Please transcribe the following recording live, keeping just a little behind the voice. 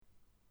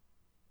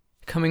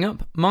Coming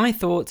up, my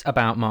thoughts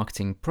about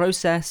marketing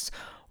process,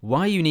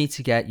 why you need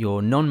to get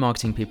your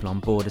non-marketing people on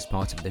board as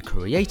part of the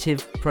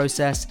creative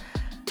process,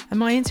 and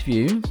my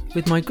interview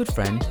with my good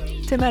friend,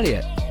 Tim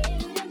Elliott.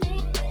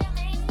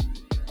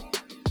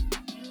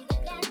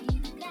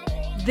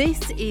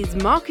 This is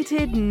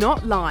Marketed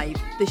Not Live,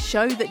 the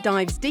show that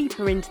dives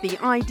deeper into the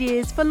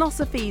ideas,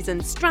 philosophies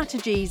and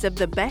strategies of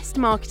the best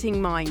marketing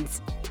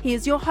minds.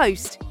 Here's your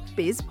host,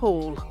 Biz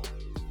Paul.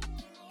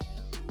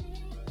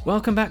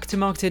 Welcome back to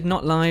Marketed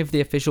Not Live, the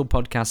official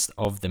podcast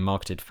of the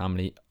Marketed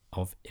family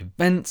of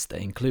events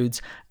that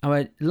includes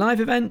our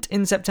live event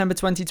in September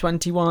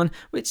 2021,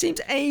 which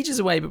seems ages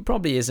away but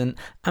probably isn't,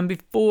 and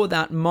before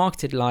that,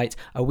 Marketed Light,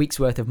 a week's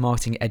worth of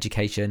marketing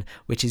education,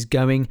 which is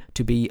going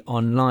to be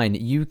online.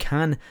 You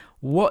can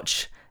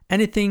watch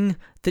anything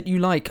that you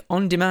like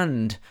on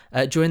demand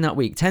during that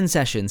week. 10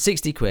 sessions,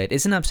 60 quid.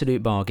 It's an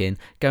absolute bargain.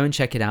 Go and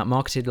check it out,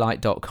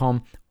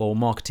 marketedlight.com or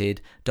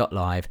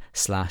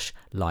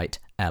marketed.live/light,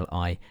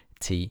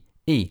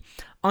 L-I-T-E.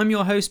 I'm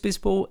your host, Biz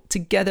Paul.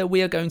 Together,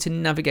 we are going to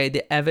navigate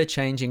the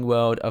ever-changing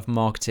world of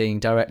marketing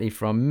directly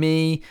from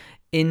me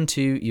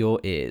into your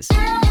ears.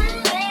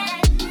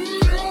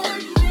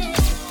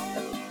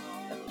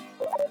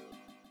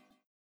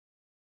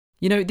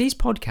 You know, these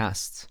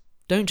podcasts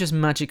don't just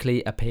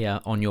magically appear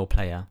on your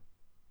player,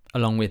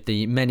 along with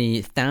the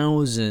many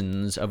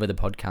thousands of other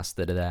podcasts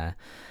that are there.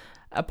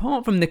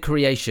 Apart from the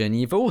creation,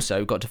 you've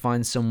also got to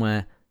find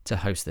somewhere to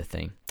host the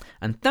thing.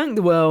 And thank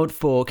the world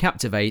for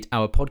Captivate,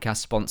 our podcast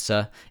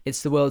sponsor.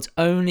 It's the world's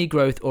only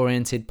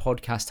growth-oriented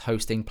podcast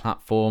hosting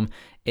platform.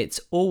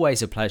 It's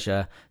always a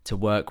pleasure to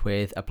work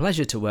with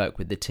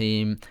the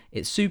team.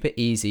 It's super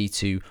easy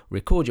to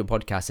record your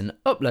podcast and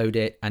upload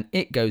it, and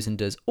it goes and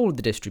does all of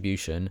the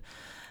distribution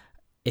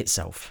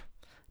itself.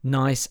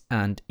 Nice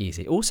and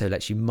easy. Also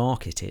lets you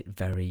market it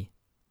very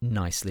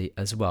nicely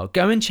as well.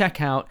 Go and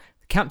check out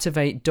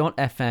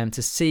captivate.fm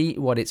to see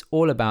what it's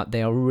all about.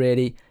 They are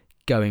really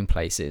going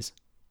places.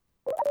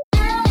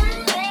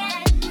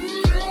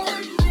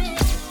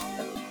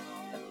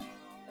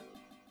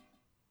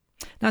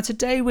 Now,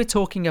 today we're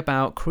talking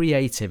about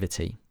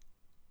creativity.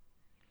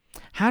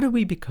 How do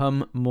we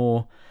become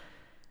more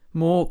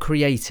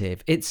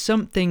creative? It's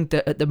something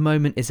that at the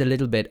moment is a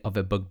little bit of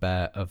a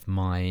bugbear of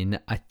mine.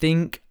 I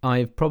think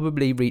I've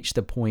probably reached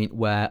the point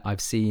where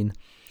I've seen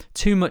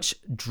too much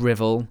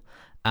drivel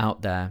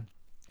out there.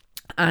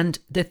 And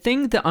the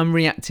thing that I'm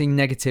reacting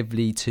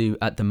negatively to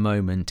at the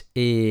moment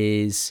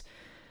is,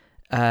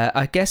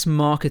 I guess,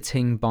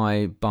 marketing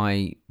by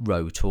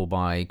rote or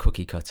by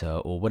cookie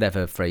cutter or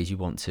whatever phrase you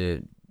want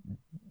to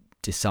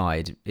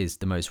decide is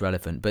the most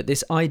relevant. But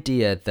this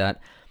idea that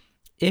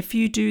if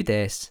you do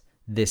this,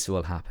 this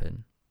will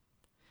happen.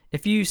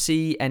 If you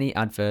see any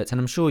adverts,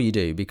 and I'm sure you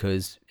do,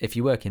 because if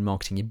you work in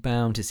marketing, you're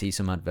bound to see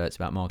some adverts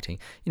about marketing.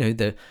 You know,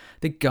 the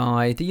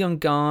young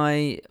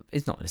guy,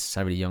 is not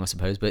necessarily young, I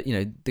suppose, but, you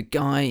know, the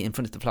guy in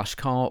front of the flash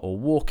car or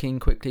walking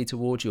quickly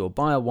towards you or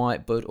by a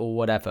whiteboard or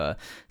whatever,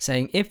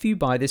 saying, if you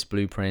buy this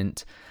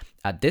blueprint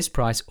at this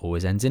price,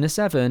 always ends in a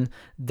 7,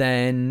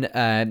 then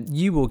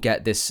you will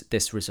get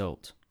this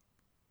result.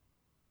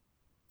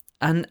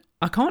 And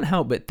I can't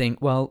help but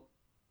think, well,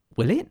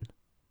 will it?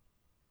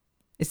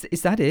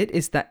 Is that it?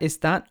 Is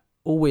that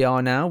all we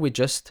are now? We're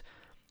just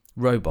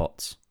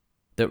robots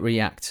that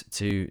react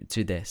to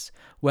this.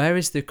 Where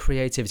is the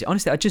creativity?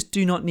 Honestly, I just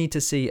do not need to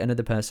see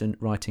another person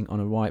writing on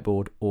a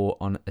whiteboard or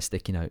on a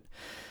sticky note.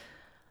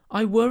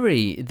 I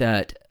worry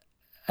that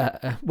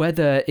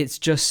whether it's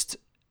just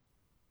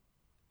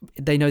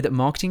they know that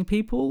marketing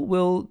people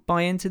will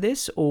buy into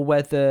this, or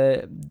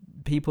whether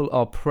people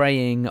are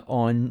preying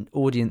on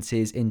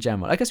audiences in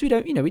general. I guess we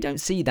don't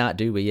see that,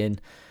 do we, in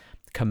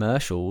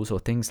commercials or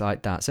things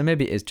like that. So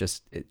maybe it's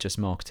just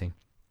marketing.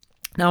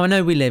 Now, I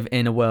know we live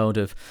in a world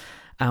of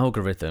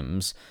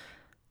algorithms,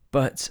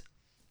 but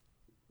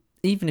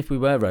even if we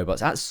were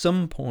robots, at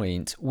some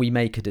point we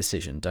make a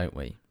decision, don't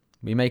we?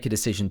 We make a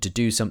decision to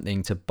do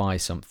something, to buy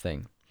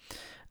something.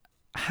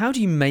 How do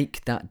you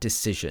make that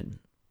decision?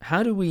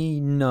 How do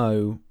we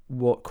know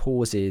what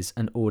causes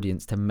an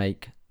audience to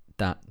make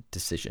that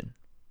decision?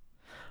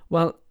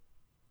 Well,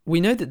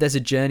 we know that there's a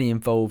journey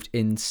involved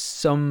in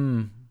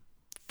some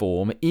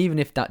form, even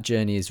if that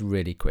journey is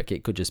really quick.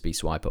 It could just be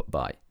swipe up,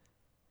 buy.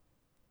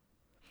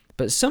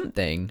 But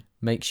something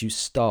makes you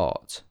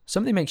start.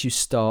 Something makes you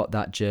start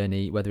that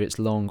journey, whether it's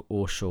long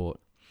or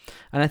short.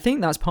 And I think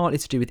that's partly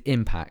to do with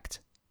impact.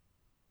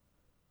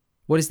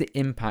 What is the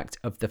impact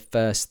of the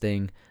first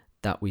thing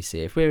that we see?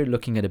 If we're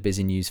looking at a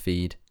busy news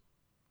feed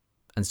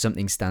and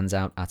something stands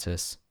out at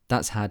us,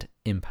 that's had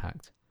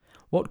impact.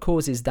 What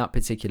causes that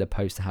particular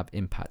post to have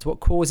impact? What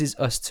causes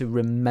us to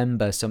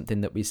remember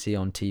something that we see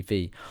on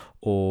TV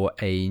or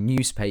a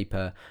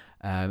newspaper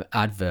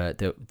advert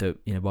that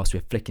whilst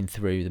we're flicking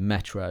through the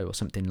Metro or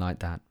something like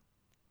that?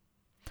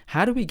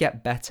 How do we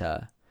get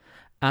better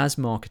as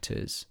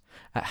marketers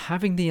at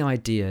having the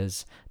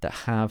ideas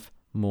that have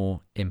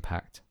more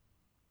impact?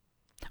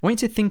 I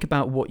want you to think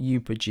about what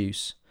you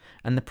produce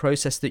and the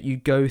process that you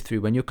go through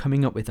when you're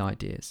coming up with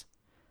ideas.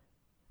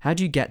 How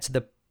do you get to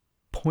the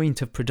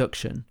point of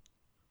production?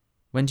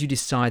 When do you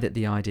decide that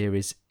the idea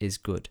is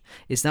good?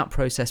 Is that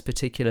process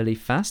particularly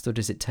fast, or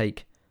does it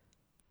take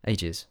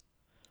ages?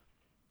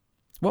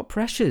 What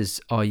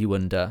pressures are you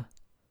under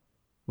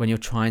when you're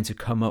trying to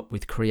come up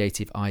with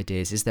creative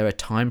ideas? Is there a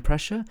time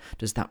pressure?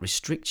 Does that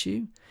restrict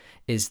you?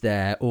 Is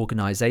there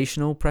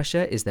organizational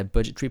pressure? Is there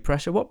budgetary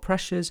pressure? What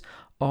pressures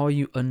are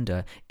you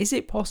under? Is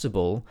it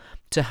possible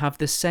to have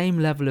the same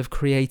level of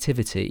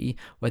creativity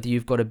whether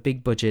you've got a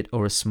big budget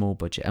or a small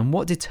budget? And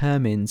what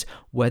determines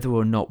whether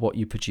or not what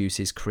you produce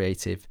is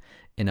creative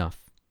enough?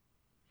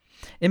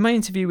 In my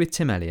interview with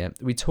Tim Elliott,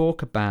 we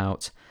talk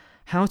about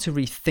how to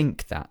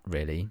rethink that,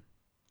 really.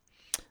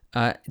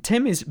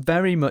 Tim is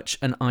very much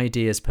an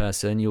ideas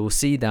person. You'll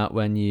see that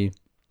when you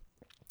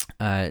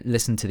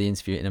listen to the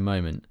interview in a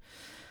moment.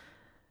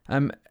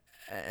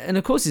 And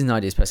of course he's an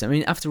ideas person. I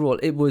mean, after all,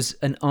 it was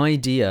an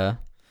idea.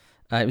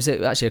 It was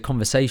actually a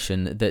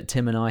conversation that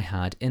Tim and I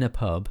had in a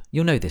pub.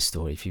 You'll know this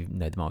story if you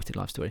know the Marketed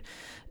Live story.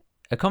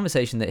 A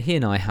conversation that he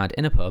and I had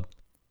in a pub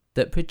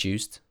that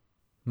produced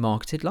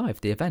Marketed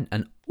Live, the event,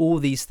 and all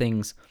these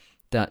things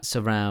that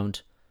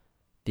surround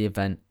the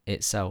event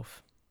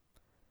itself.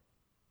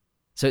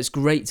 So it's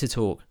great to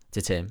talk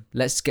to Tim.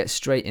 Let's get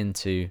straight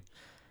into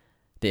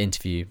the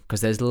interview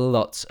because there's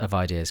lots of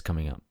ideas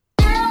coming up.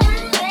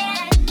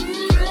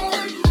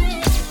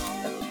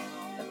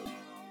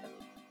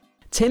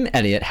 Tim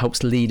Elliott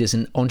helps leaders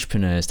and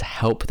entrepreneurs to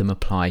help them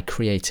apply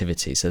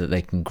creativity so that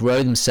they can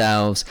grow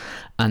themselves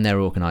and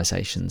their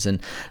organizations. And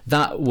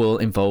that will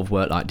involve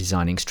work like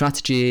designing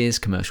strategies,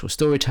 commercial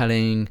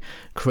storytelling,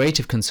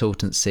 creative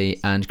consultancy,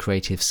 and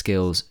creative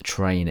skills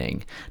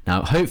training.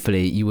 Now,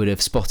 hopefully you would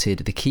have spotted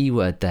the key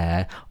word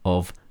there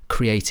of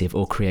creative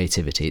or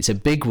creativity. It's a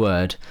big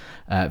word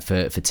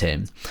for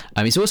Tim.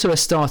 He's also a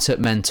startup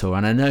mentor,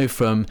 and I know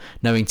from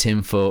knowing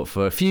Tim for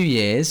a few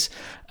years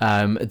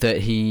that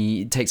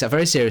he takes that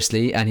very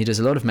seriously, and he does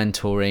a lot of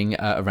mentoring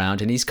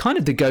around, and he's kind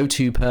of the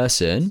go-to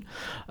person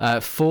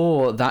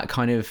for that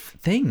kind of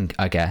thing,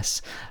 I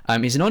guess.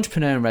 He's an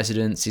entrepreneur in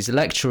residence, he's a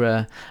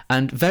lecturer,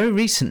 and very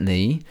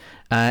recently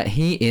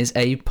he is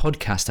a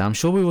podcaster. I'm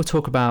sure we will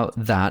talk about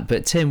that,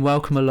 but Tim,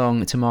 welcome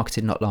along to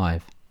Marketed Not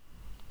Live.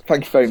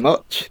 Thank you very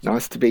much.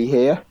 Nice to be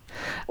here.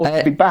 Or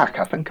to be back.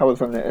 I think I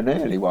was on an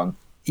early one.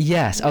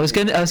 Yes, I was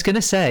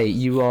gonna say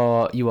you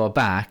are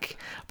back,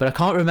 but I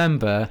can't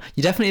remember.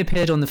 You definitely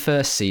appeared on the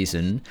first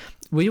season.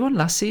 Were you on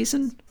last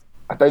season?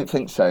 I don't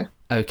think so.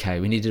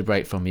 Okay, we needed a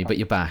break from you, but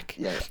you're back.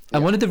 Yeah.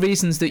 And one of the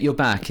reasons that you're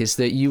back is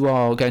that you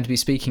are going to be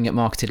speaking at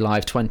Marketed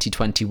Live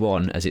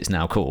 2021, as it's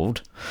now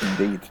called.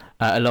 Indeed.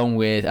 Along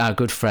with our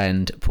good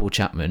friend Paul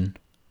Chapman.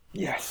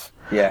 Yes.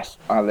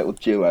 Our little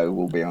duo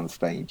will be on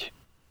stage.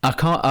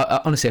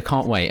 Honestly, I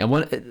can't wait.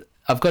 And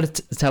I've got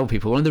to tell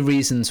people, one of the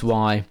reasons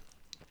why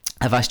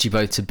I've asked you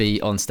both to be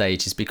on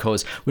stage is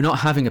because we're not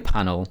having a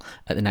panel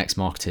at the next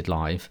Marketed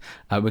Live.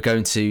 We're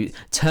going to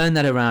turn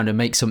that around and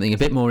make something a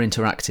bit more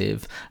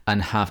interactive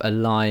and have a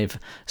live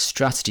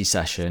strategy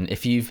session.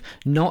 If you've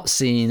not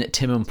seen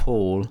Tim and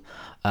Paul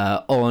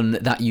on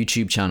that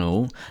YouTube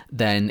channel,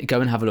 then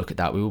go and have a look at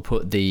that. We will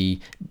put the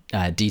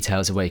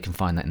details of where you can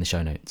find that in the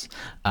show notes.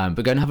 But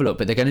go and have a look.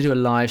 But they're going to do a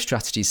live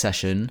strategy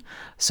session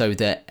so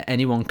that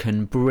anyone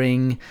can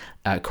bring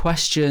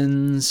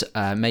questions,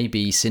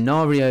 maybe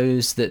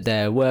scenarios that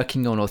they're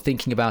working on or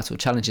thinking about or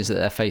challenges that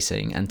they're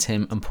facing. And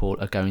Tim and Paul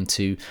are going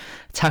to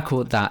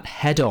tackle that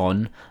head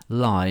on,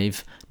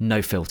 live,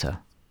 no filter.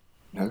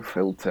 No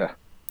filter.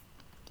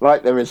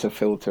 Like there is a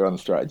filter on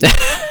strategy.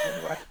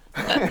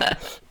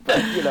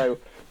 But,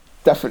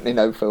 definitely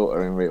no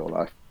filter in real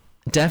life.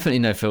 Definitely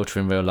no filter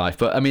in real life.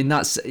 But I mean,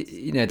 that's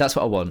what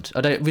I want.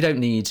 We don't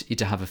need you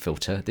to have a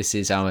filter. This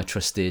is our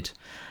trusted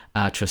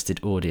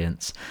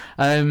audience.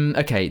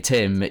 Okay,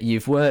 Tim,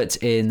 you've worked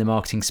in the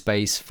marketing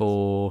space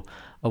for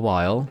a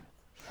while.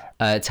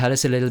 Tell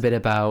us a little bit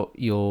about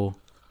your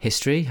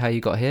history, how you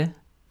got here.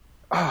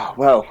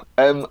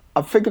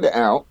 I figured it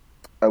out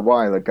a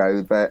while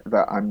ago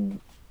that I'm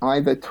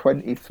either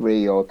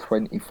 23 or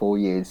 24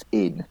 years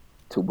in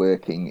to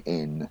working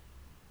in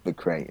the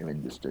creative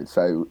industry.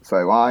 So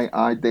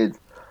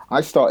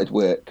I started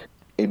work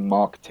in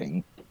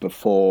marketing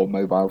before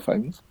mobile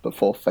phones,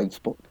 before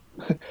Facebook,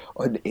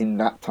 and in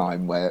that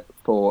time where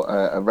for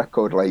a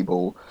record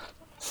label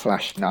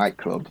 /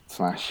 nightclub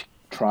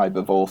 / tribe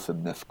of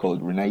awesomeness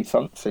called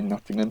Renaissance in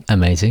Nottingham.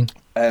 Amazing.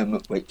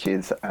 Which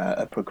is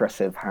a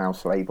progressive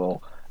house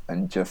label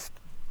and just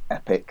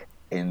epic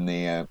in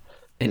the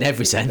in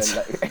every sense.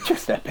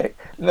 Just epic.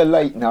 In the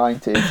late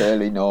 90s,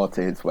 early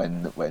noughties,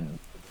 when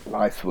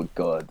life was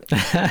good.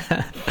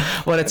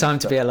 What a time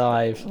to be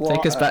alive.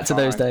 Take us back to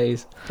those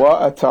days.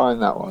 What a time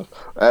that was.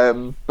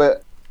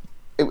 But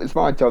it was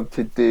my job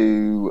to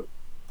do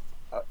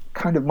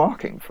kind of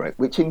marketing for it,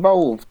 which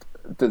involved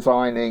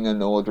designing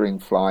and ordering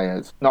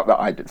flyers. Not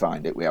that I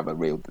designed it, we have a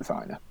real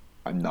designer.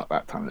 I'm not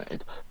that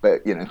talented.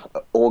 But,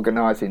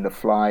 organising the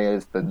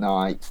flyers, the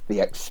nights, the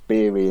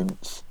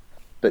experience,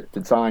 but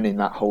designing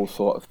that whole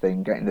sort of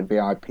thing, getting the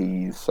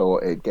VIPs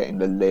sorted, getting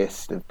the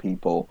list of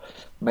people,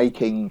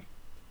 making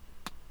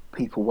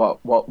people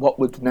what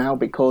would now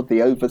be called the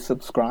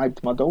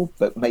oversubscribed model,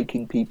 but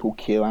making people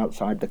queue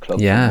outside the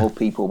club. Yeah. More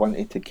people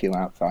wanted to queue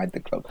outside the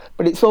club.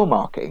 But it's all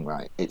marketing,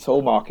 right? It's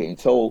all marketing.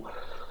 It's all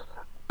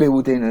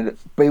building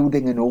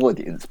an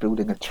audience,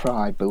 building a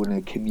tribe, building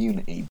a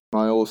community.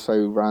 I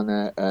also ran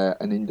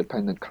an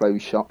independent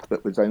clothes shop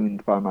that was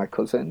owned by my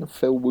cousin,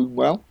 Phil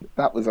Woonwell.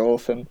 That was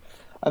awesome.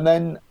 And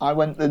then I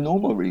went the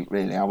normal route,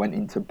 really. I went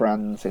into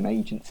brands and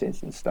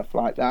agencies and stuff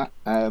like that.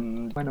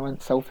 When I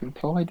went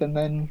self-employed, and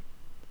then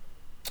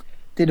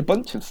did a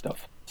bunch of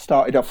stuff.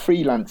 Started off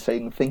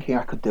freelancing, thinking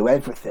I could do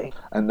everything,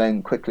 and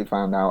then quickly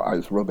found out I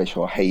was rubbish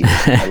or hated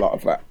a lot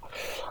of that.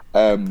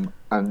 And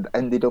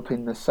ended up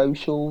in the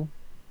social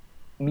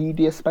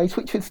media space,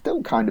 which was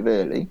still kind of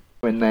early.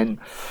 And then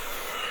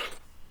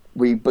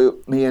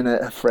me and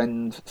a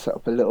friend set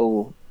up a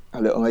little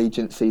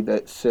agency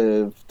that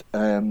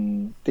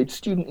did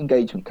student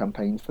engagement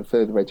campaigns for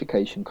further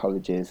education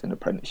colleges and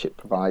apprenticeship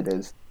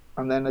providers.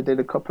 And then I did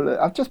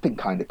I've just been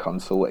kind of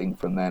consulting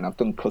from then. I've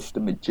done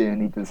customer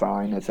journey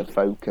design as a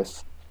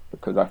focus,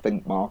 because I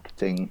think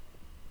marketing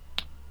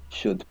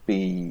should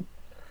be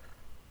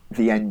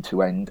the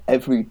end-to-end.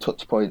 Every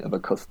touch point of a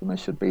customer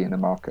should be in a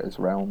marketer's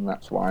realm.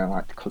 That's why I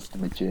liked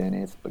customer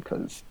journeys,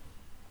 because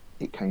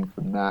it came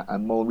from that.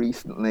 And more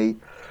recently,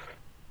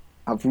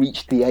 I've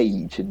reached the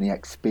age and the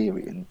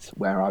experience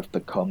where I've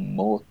become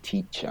more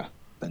teacher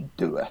than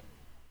doer.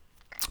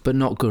 But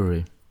not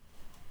guru.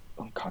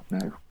 Oh God,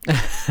 no.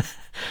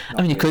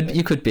 I mean,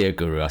 you could be a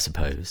guru, I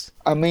suppose.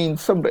 I mean,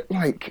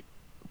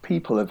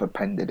 people have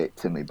appended it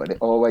to me, but it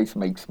always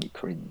makes me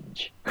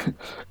cringe.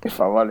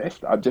 If I'm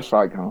honest, I'm just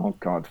like, oh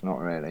God, not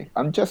really.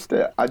 I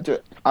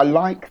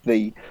like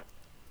the.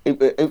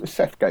 It was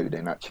Seth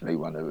Godin, actually,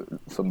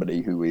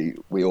 somebody who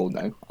we all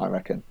know, I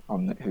reckon,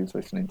 who's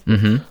listening to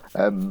this,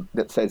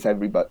 that says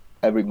every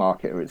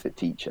marketer is a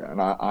teacher,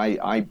 and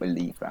I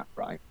believe that,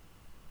 right?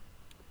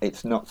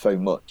 It's not so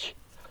much.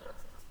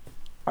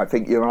 I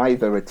think you're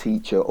either a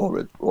teacher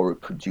or a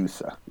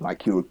producer.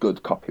 Like, you're a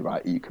good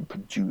copywriter, you can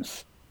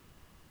produce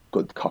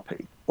good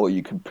copy, or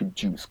you can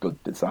produce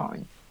good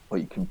design, or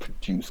you can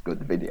produce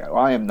good video.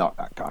 I am not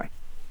that guy,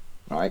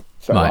 right?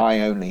 So right. I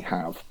only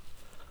have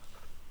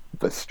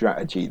the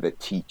strategy, the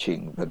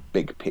teaching, the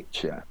big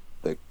picture,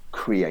 the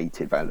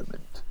creative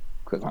element,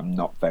 because I'm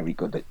not very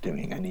good at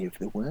doing any of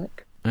the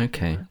work.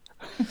 Okay.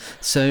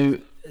 So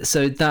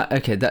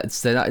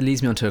that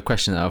leads me on to a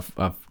question that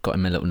I've got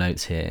in my little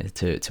notes here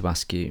to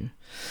ask you,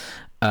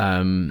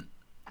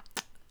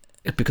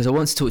 because I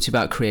want to talk to you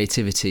about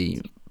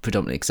creativity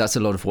predominantly, because that's a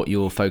lot of what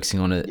you're focusing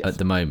on at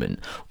the moment.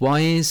 Why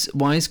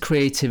is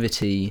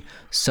creativity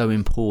so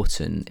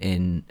important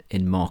in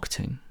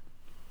marketing?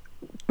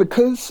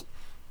 Because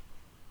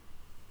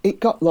it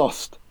got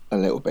lost a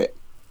little bit.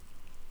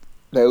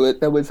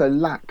 There was a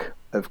lack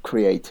of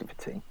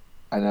creativity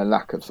and a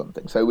lack of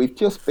something. So we've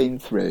just been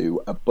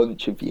through a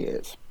bunch of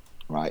years,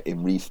 right,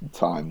 in recent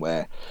time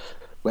where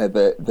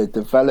the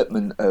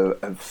development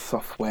of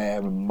software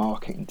and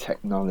marketing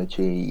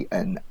technology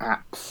and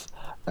apps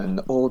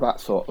and all that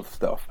sort of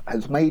stuff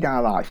has made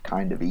our life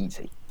kind of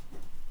easy,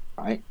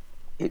 right?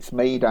 It's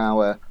made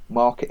our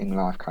marketing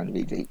life kind of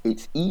easy.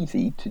 It's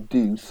easy to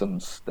do some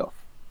stuff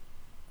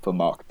for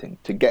marketing,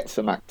 to get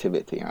some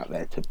activity out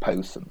there, to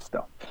post some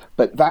stuff.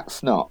 But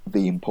that's not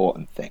the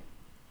important thing,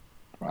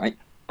 right?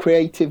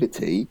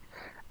 Creativity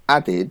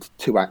added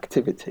to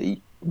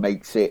activity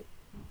makes it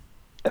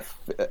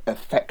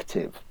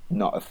effective,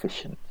 not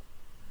efficient.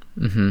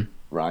 Mm-hmm.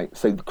 Right?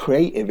 So the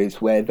creative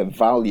is where the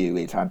value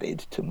is added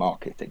to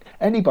marketing.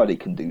 Anybody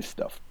can do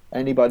stuff.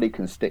 Anybody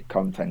can stick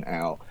content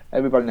out.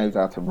 Everybody knows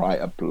how to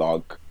write a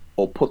blog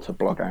or put a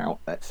blog out,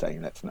 let's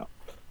not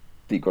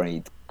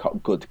degrade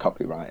good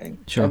copywriting.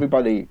 Sure.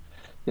 Everybody,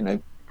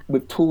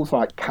 with tools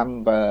like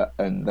Canva,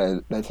 and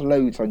there's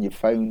loads on your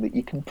phone that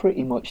you can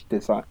pretty much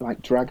design,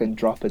 like drag and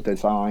drop a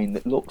design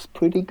that looks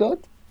pretty good.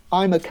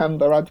 I'm a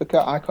Canva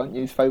advocate. I can't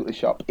use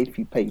Photoshop if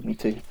you paid me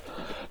to.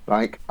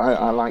 Like,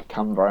 I like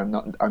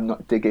Canva. I'm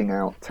not digging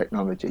out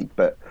technology,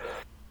 but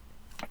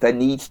there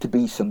needs to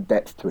be some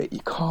depth to it.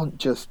 You can't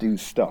just do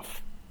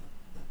stuff.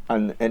 I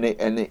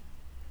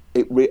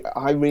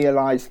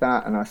realised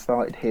that, and I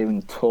started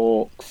hearing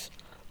talks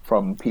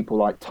from people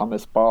like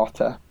Thomas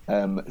Barter,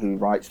 who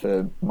writes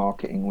for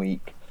Marketing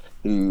Week,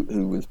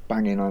 who was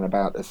banging on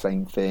about the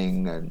same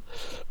thing, and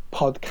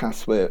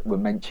podcasts were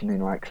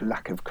mentioning like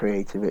lack of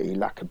creativity,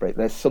 lack of break.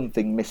 There's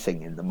something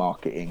missing in the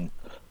marketing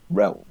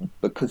realm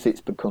because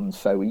it's become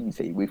so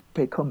easy. We've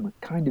become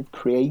kind of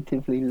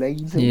creatively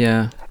lazy.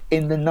 Yeah.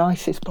 In the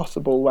nicest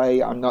possible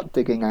way. I'm not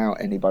digging out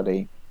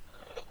anybody.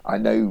 I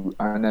know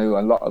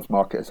a lot of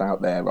marketers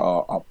out there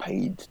are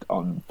paid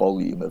on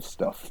volume of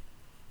stuff,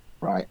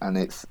 right?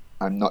 And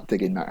I'm not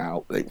digging that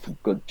out. It's a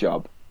good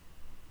job.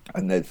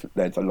 And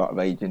there's a lot of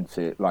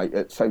agency, like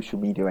at social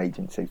media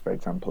agencies, for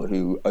example,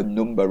 who a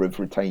number of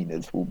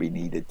retainers will be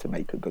needed to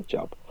make a good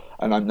job.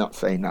 And I'm not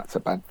saying that's a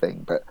bad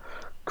thing, but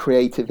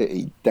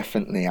creativity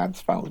definitely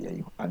adds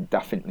value and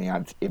definitely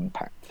adds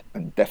impact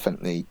and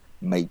definitely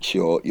makes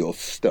your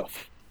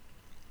stuff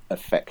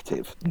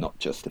effective, not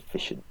just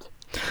efficient.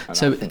 And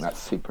So I think that's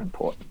super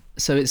important.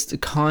 So it's the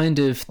kind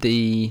of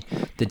the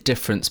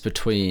difference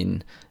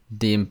between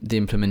the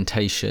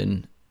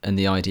implementation and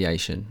the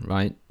ideation,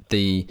 right?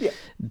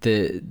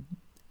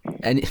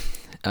 Any,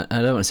 I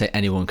don't want to say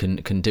anyone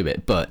can do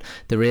it, but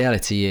the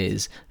reality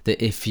is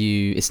that if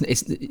you, it's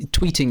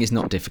tweeting is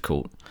not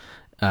difficult.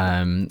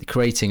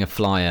 Creating a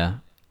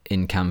flyer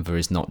in Canva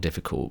is not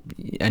difficult.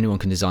 Anyone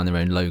can design their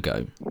own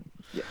logo.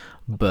 Yeah.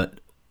 But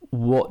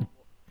what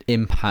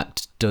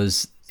impact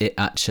does it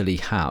actually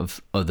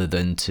have other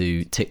than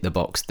to tick the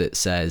box that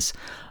says,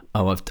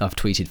 oh, I've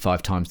tweeted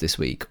 5 times this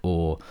week,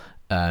 or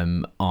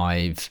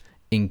I've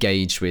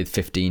engaged with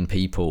 15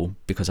 people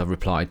because I've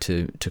replied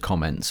to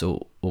comments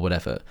or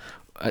whatever.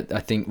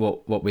 I think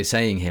what we're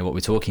saying here, what we're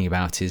talking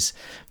about is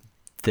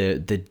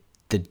the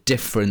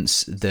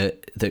difference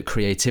that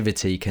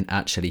creativity can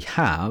actually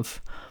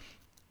have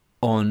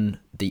on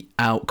the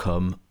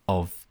outcome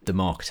of the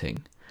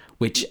marketing,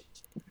 which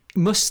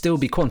must still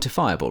be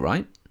quantifiable,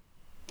 right?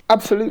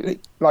 Absolutely.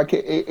 Like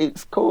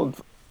it's called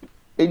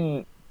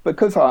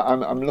because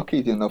I'm lucky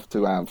enough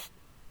to have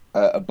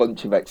a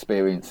bunch of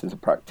experience as a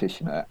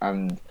practitioner,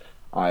 and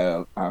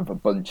I have a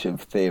bunch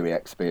of theory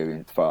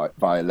experience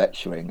via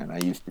lecturing, and I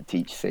used to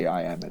teach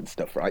CIM and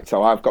stuff, right?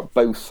 So I've got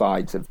both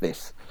sides of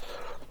this,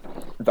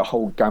 the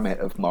whole gamut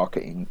of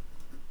marketing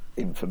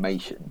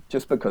information.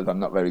 Just because I'm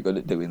not very good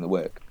at doing the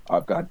work,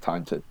 I've had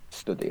time to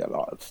study a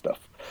lot of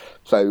stuff.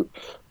 So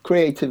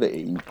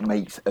creativity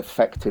makes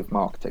effective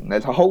marketing.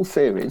 There's a whole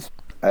series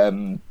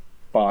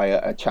by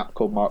a chap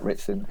called Mark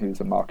Ritson,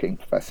 who's a marketing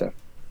professor,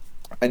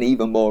 and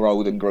even more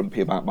old and grumpy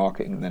about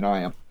marketing than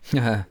I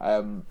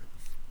am,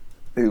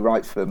 who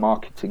writes for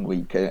Marketing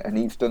Week, and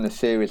he's done a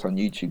series on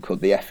YouTube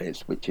called the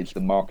EFFIS, which is the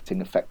Marketing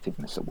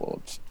Effectiveness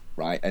Awards,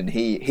 right? And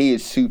he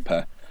is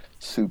super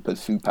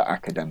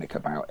academic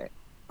about it,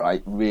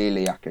 right?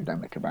 Really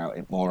academic about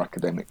it, more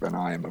academic than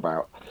I am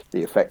about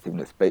the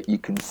effectiveness. But you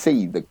can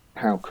see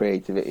how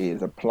creativity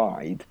is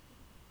applied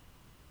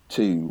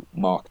to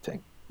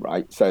marketing,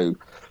 right? So,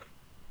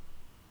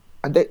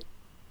 and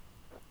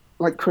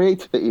like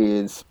creativity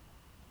is,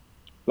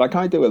 like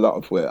I do a lot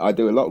of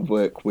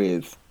work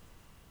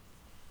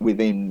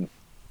within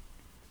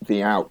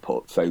the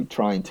output, so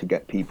trying to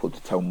get people to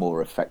tell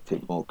more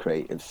effective, more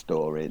creative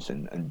stories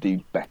and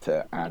do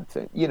better ads,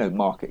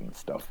 marketing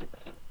stuff.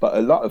 But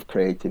a lot of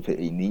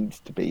creativity needs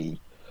to be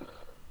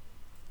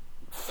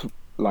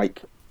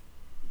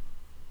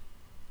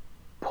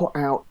put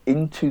out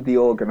into the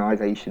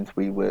organisations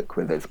we work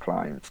with as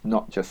clients,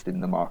 not just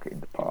in the marketing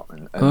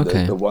department and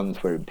the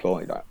ones we're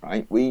employed at,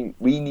 right? We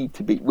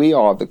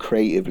are the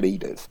creative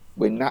leaders.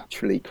 We're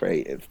naturally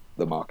creative,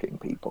 the marketing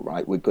people,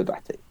 right? We're good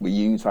at it. We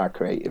use our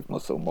creative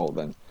muscle more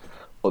than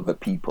other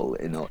people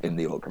in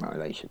the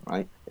organisation,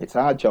 right? It's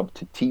our job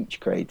to teach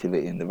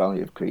creativity and the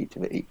value of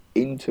creativity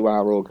into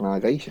our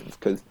organisations,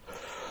 because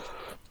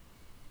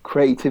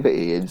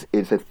creativity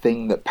is a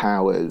thing that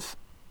powers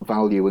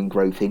value and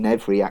growth in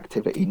every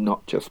activity,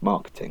 not just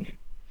marketing.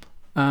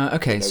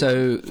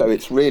 So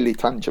it's really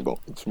tangible.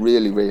 It's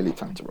really, really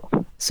tangible.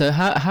 So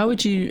how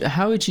would you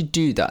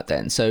do that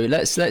then? So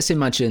let's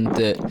imagine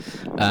that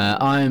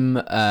I'm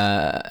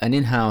an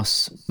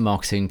in-house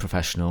marketing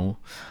professional.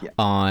 Yeah.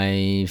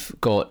 I've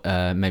got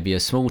maybe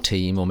a small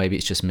team, or maybe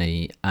it's just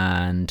me,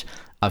 and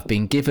I've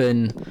been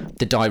given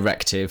the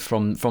directive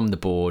from the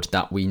board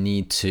that we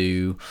need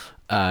to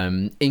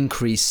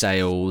increase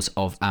sales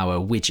of our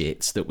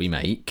widgets that we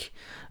make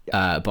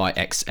by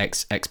X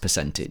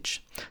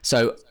percentage.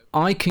 So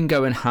I can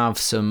go and have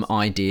some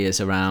ideas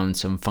around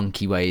some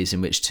funky ways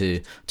in which to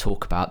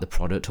talk about the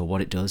product or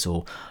what it does,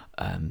 or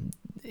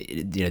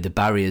the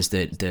barriers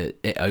that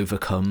it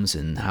overcomes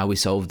and how we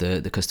solve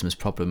the customer's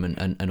problem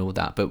and all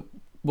that. But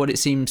what it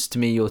seems to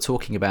me you're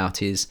talking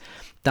about is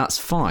that's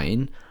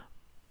fine,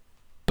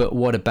 but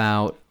what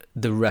about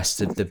the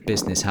rest of the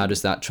business? How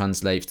does that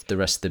translate to the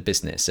rest of the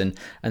business? And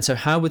so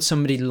how would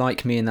somebody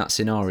like me in that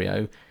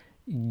scenario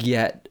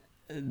get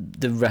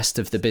the rest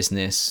of the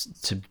business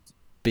to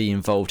be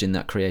involved in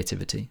that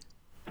creativity?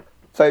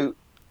 So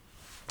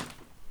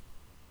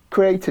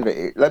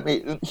creativity, let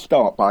me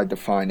start by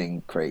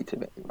defining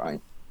creativity,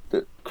 right?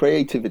 The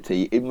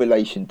creativity in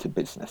relation to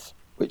business,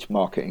 which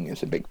marketing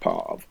is a big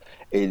part of,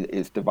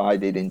 is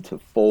divided into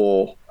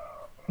 4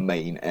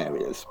 main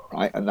areas,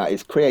 right? And that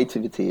is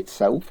creativity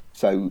itself,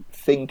 so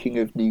thinking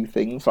of new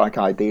things like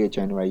idea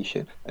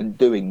generation, and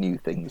doing new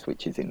things,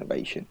 which is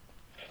innovation.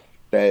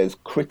 There's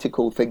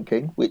critical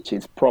thinking, which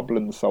is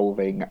problem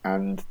solving,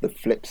 and the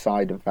flip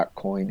side of that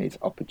coin is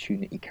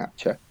opportunity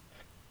capture.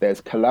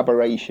 There's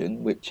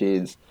collaboration, which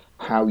is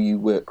how you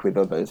work with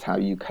others, how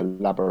you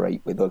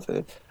collaborate with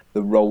others,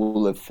 the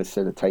role of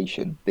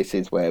facilitation. This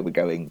is where we're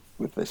going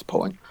with this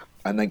point.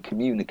 And then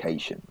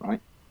communication,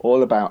 right?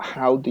 All about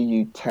how do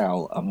you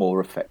tell a more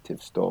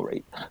effective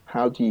story?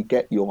 How do you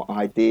get your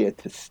idea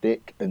to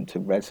stick and to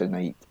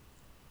resonate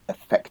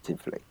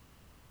effectively,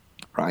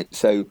 right?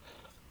 So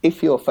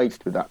if you're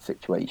faced with that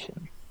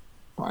situation,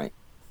 right,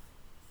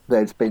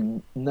 there's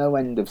been no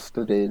end of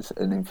studies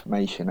and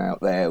information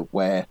out there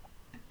where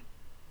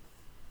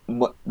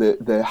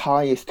the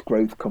highest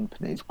growth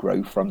companies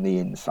grow from the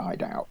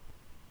inside out,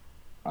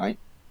 right?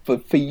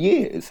 For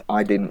years,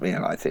 I didn't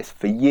realise this.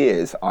 For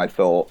years, I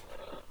thought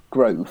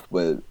growth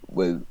was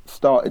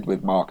started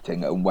with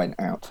marketing and went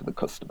out to the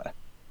customer,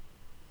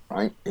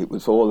 right? It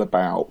was all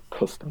about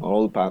customer,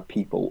 all about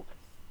people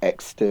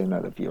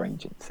external of your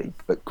agency.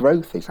 But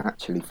growth is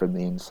actually from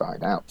the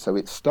inside out. So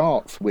it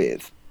starts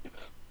with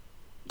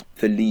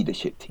the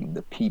leadership team,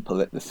 the people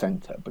at the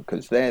centre,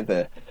 because they're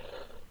the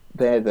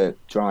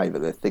driver,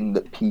 the thing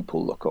that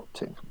people look up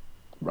to,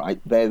 right?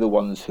 They're the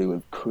ones who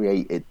have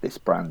created this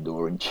brand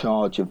or are in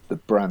charge of the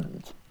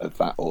brand of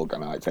that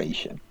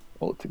organisation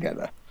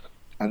altogether.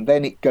 And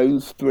then it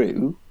goes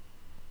through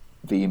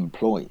the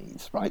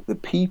employees, right? The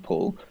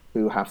people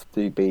who have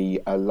to be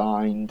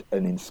aligned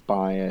and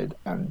inspired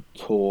and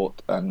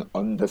taught and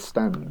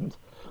understand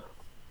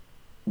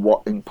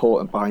what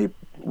important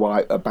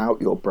why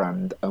about your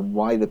brand and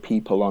why the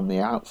people on the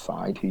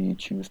outside who you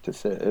choose to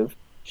serve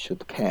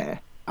should care.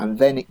 And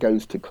then it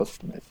goes to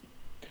customers.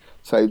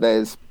 So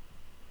there's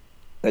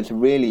a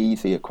really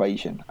easy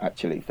equation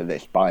actually for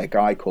this by a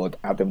guy called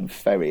Adam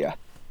Ferrier,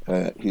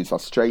 who's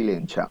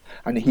Australian chap,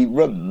 and he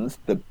runs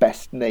the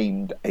best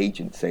named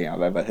agency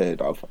I've ever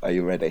heard of. Are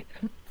you ready?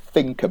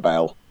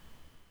 Tinkerbell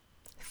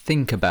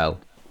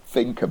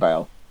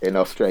in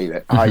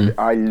Australia.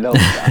 I love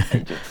that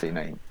agency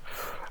name.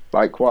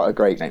 Like, what a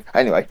great name.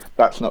 Anyway,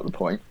 that's not the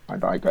point. I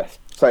digress.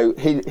 So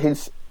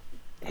his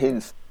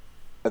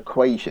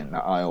equation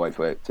that I always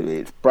work to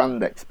is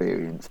brand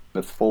experience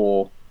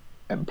before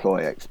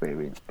employee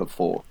experience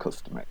before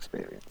customer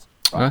experience.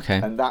 Right?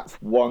 Okay. And that's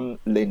one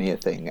linear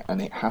thing,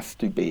 and it has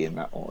to be in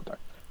that order.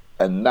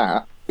 And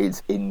that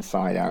is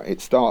inside out.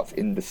 It starts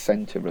in the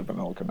center of an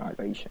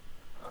organization.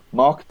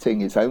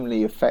 Marketing is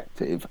only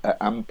effective at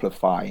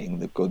amplifying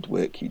the good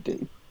work you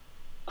do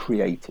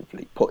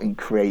creatively, putting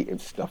creative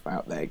stuff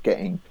out there,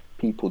 getting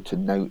people to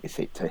notice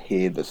it, to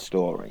hear the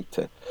story,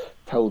 to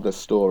tell the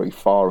story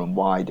far and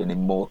wide and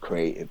in more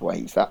creative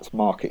ways. That's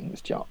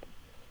marketing's job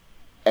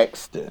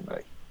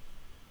externally.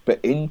 But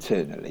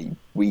internally,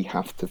 we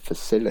have to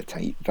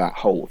facilitate that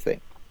whole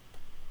thing,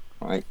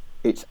 right?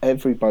 It's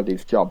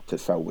everybody's job to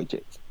sell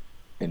widgets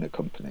in a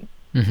company.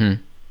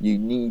 Mm-hmm. You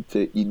need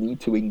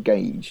to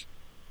engage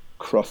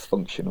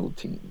cross-functional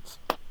teams,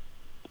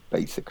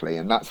 basically,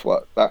 and that's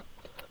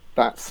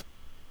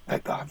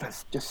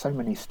there's just so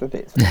many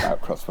studies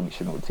about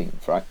cross-functional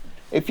teams, right?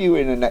 If you were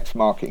in a next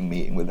marketing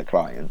meeting with a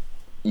client,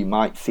 you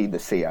might see the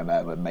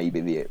CMO and maybe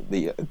the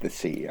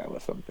CEO or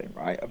something,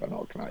 right, of an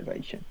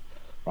organisation,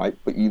 right?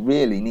 But you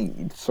really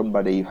need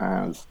somebody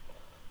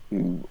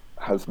who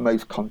has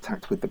most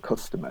contact with the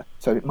customer.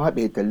 So it might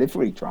be a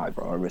delivery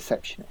driver or a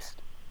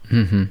receptionist,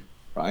 Mm-hmm.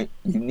 right?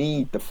 You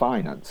need the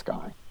finance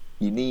guy.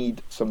 You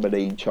need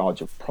somebody in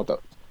charge of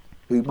product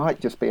who might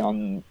just be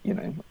on,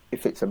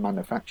 if it's a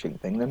manufacturing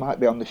thing, they might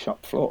be on the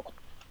shop floor.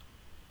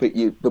 But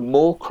the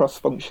more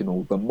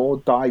cross-functional, the more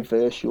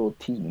diverse your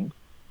team,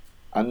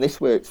 and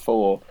this works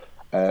for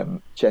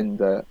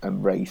gender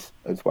and race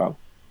as well,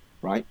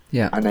 right?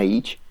 Yeah. And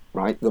age,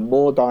 right? The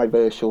more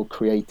diverse your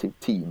creative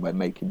team when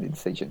making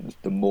decisions,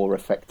 the more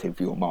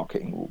effective your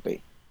marketing will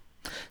be.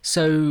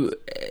 So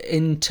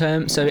in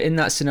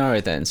that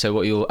scenario then, so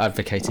what you're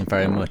advocating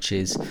very much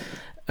is,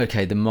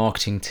 okay, the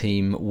marketing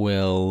team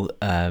will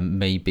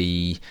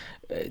maybe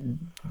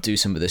do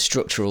some of the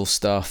structural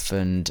stuff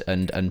and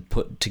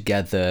put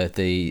together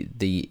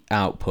the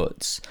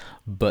outputs,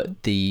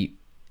 but the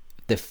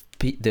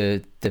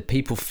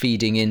people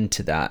feeding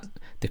into that,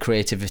 the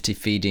creativity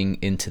feeding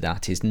into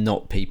that, is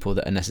not people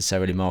that are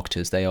necessarily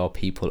marketers. They are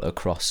people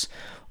across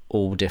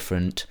all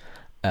different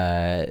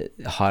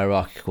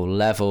hierarchical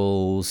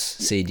levels,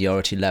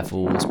 seniority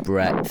levels,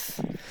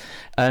 breadth.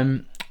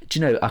 Do you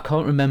know, I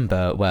can't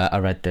remember where I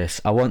read this.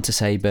 I want to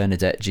say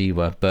Bernadette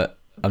Jiwa, but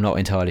I'm not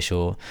entirely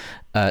sure.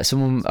 I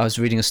was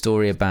reading a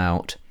story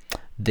about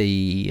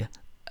the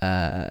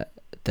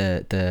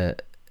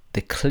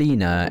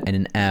cleaner in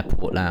an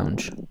airport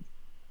lounge,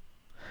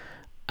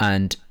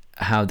 and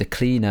how the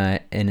cleaner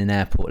in an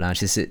airport lounge.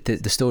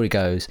 The story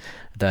goes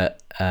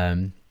that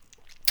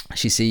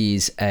she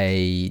sees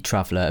a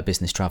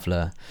business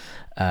traveller,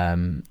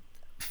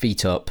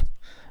 feet up,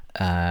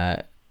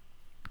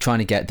 trying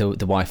to get the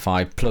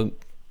Wi-Fi,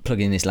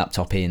 plugging his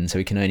laptop in, so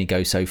he can only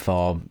go so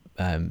far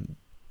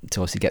to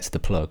obviously get to the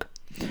plug.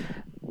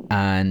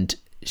 And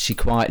she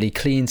quietly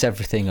cleans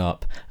everything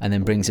up and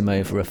then brings him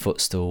over a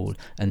footstool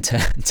and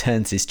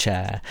turns his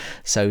chair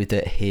so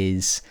that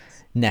his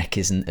neck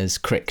isn't as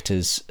cricked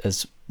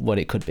as what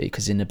it could be,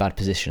 because he's in a bad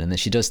position. And then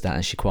she does that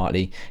and she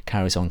quietly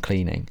carries on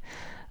cleaning.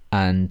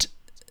 And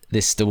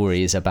this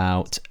story is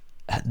about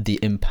the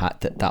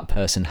impact that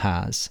person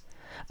has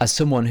as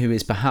someone who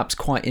is perhaps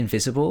quite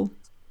invisible,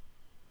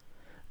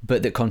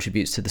 but that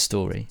contributes to the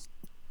story.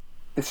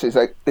 This is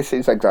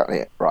exactly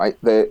it, right?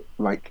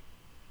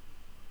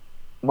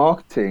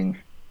 Marketing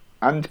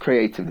and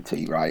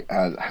creativity, right,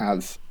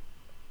 has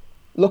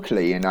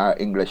luckily in our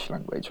English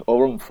language,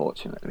 or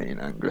unfortunately in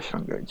our English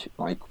language,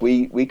 like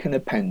we can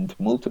append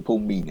multiple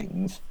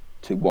meanings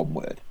to one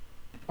word,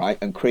 right?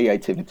 And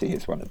creativity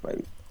is one of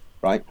those,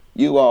 right?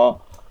 You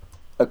are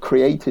a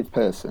creative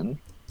person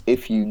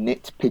if you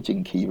knit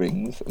pigeon key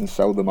rings and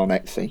sell them on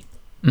Etsy.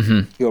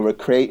 You're a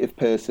creative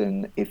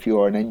person if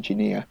you're an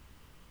engineer,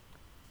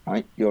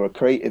 right? You're a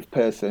creative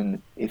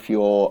person if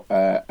you're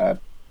a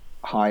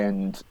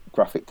high-end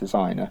graphic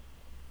designer.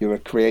 You're a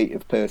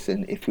creative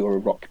person if you're a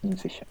rock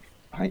musician,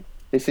 right?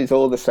 This is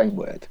all the same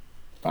word,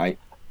 right?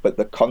 But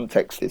the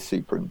context is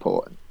super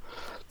important.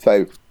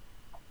 So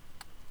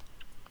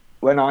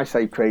when I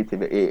say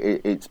creative,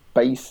 it's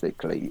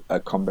basically a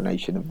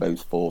combination of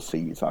those 4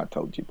 C's I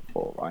told you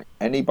before, right?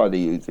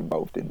 Anybody who's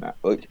involved in that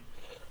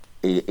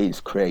is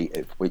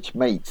creative, which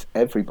makes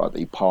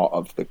everybody part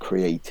of the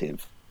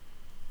creative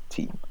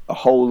team, a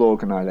whole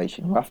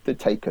organisation. You have to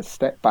take a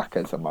step back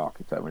as a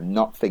marketer and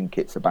not think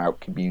it's about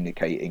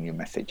communicating your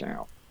message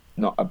out,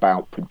 not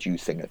about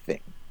producing a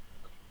thing.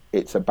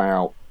 It's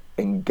about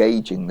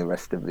engaging the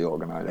rest of the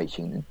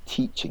organisation and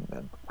teaching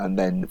them, and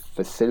then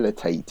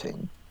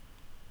facilitating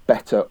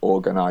better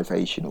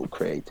organisational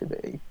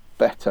creativity,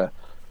 better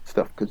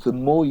stuff. Because the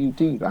more you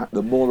do that,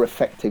 the more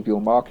effective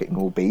your marketing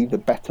will be, the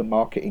better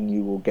marketing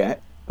you will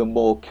get, the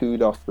more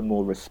kudos, the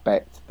more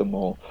respect, the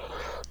more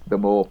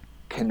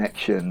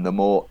connection, the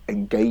more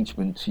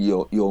engagement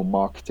your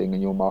marketing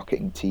and your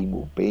marketing team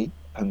will be,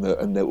 and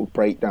that will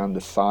break down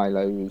the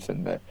silos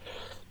and the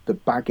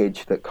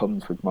baggage that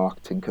comes with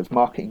marketing, because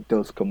marketing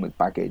does come with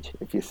baggage.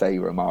 If you say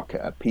you're a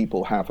marketer,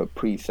 people have a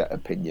preset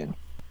opinion.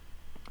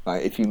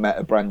 Like if you met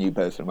a brand new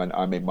person when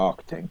I'm in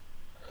marketing,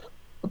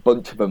 a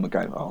bunch of them are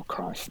going, oh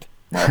Christ,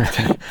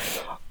 marketing.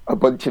 A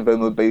bunch of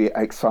them would be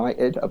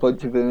excited, a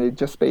bunch of them would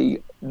just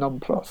be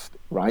nonplussed,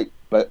 right?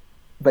 But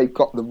they've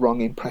got the wrong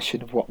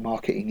impression of what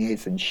marketing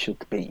is and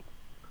should be.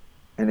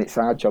 And it's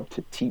our job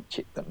to teach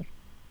it them,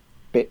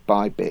 bit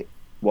by bit,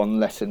 one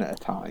lesson at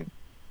a time,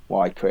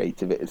 why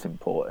creativity is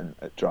important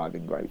at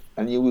driving growth.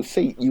 And you will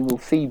see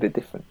the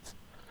difference.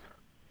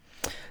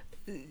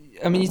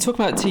 I mean, you talk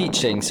about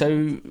teaching,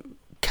 so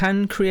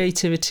can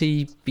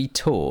creativity be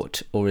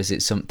taught, or is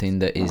it something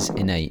that is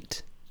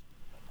innate?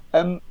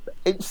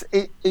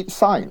 It's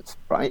science,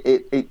 right?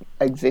 It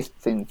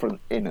exists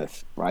in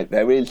us, right?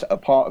 There is a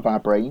part of our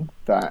brain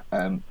that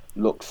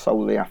looks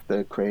solely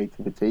after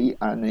creativity,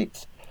 and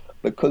it's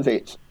because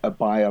it's a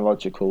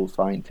biological,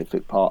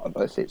 scientific part of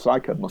us. It's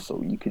like a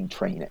muscle; you can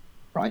train it,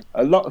 right?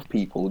 A lot of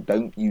people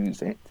don't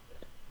use it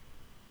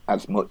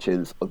as much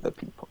as other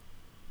people,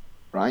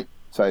 right?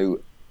 So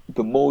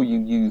the more you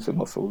use a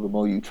muscle, the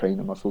more you train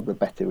a muscle, the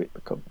better it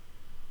becomes,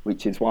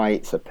 which is why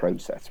it's a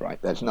process,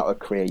 right? There's not a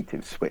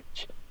creative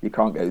switch. You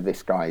can't go,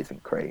 this guy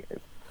isn't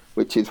creative,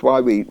 which is why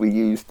we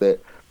use the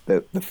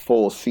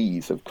 4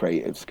 C's of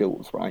creative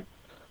skills, right?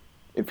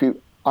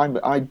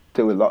 I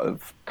do a lot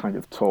of kind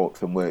of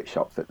talks and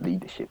workshops at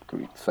leadership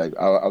groups, so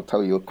I'll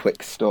tell you a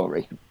quick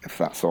story, if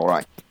that's all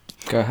right.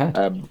 Go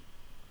ahead.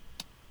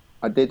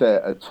 I did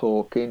a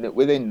talk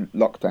within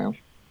lockdown,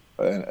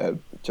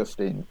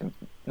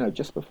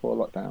 just before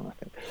lockdown, I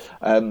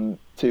think,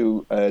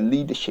 to a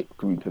leadership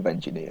group of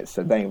engineers.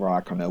 So they were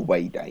like on a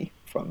away day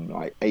from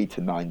like 8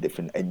 or 9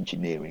 different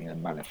engineering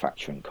and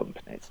manufacturing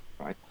companies,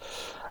 right?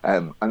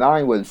 And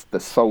I was the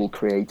sole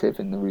creative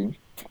in the room,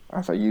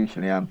 as I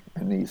usually am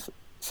in these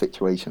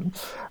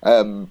situations.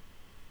 And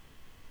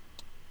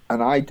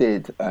I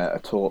did a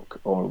talk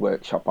or a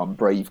workshop on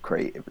brave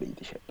creative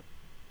leadership,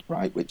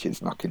 right? Which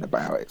is knocking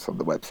about, it's on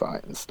the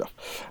website and stuff.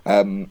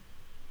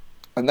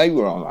 And they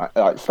were on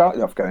like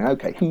started off going,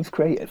 okay, who's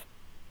creative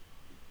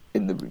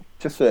in the room?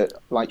 Just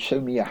show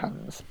me your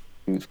hands,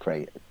 who's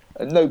creative?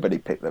 And nobody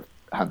picked their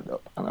hand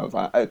up. And I was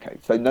like, okay,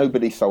 so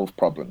nobody solves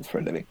problems for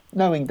a living.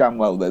 Knowing damn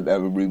well that they're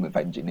a room of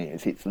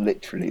engineers, it's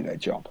literally their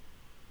job,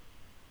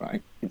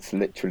 right? It's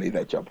literally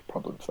their job,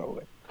 problem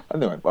solving.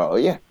 And they went, well,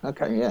 yeah,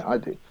 okay, yeah, I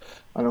do.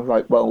 And I was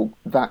like, well,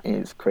 that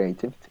is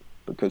creativity.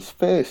 Because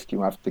first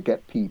you have to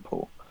get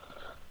people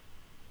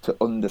to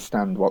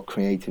understand what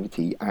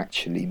creativity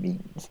actually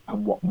means,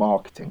 and what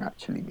marketing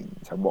actually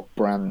means, and what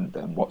brand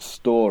and what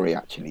story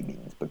actually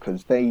means,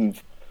 because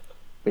they've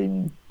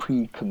been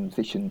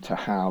preconditioned to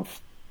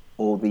have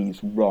all these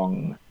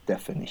wrong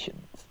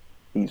definitions,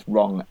 these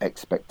wrong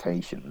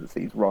expectations,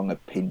 these wrong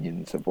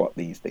opinions of what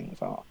these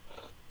things are.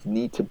 You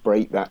need to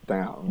break that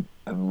down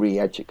and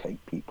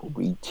re-educate people,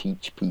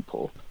 re-teach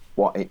people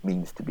what it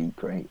means to be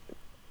creative.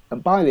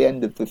 And by the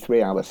end of the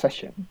 3-hour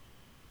session,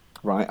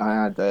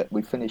 right,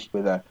 we finished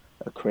with a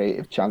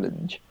creative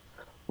challenge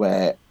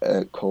where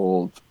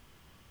called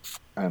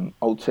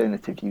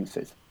alternative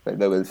uses. So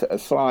there was a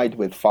slide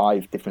with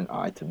 5 different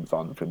items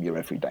on from your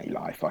everyday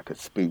life, like a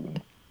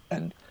spoon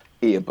and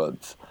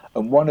earbuds.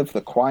 And one of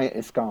the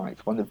quietest guys,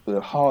 one of the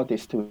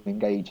hardest to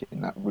engage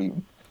in that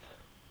room,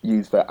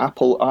 used the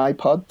Apple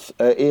iPods,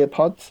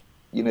 earpods,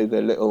 you know,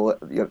 the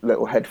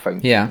little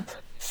headphones. Yeah.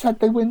 Said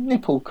they were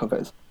nipple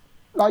covers.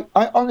 Like,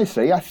 I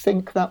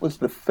think that was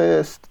the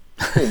first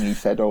thing he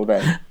said all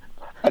day.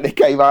 And it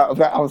came out of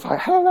that. I was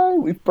like, hello,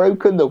 we've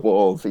broken the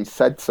walls. He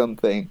said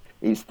something.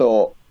 He's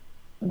thought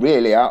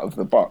really out of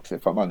the box,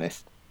 if I'm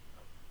honest,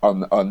 on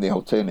the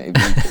alternative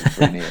uses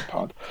for an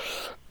earpod.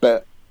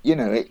 But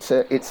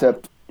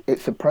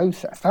it's a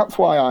process. That's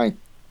why I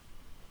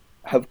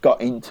have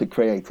got into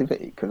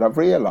creativity, because I've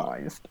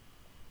realised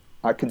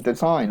I can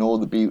design all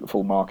the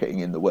beautiful marketing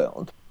in the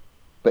world,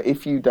 but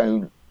if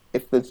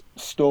the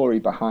story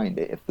behind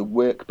it, if the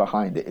work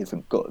behind it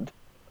isn't good,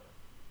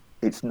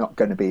 it's not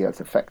going to be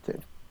as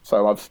effective.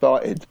 So I've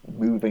started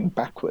moving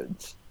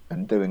backwards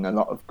and doing a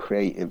lot of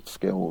creative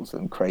skills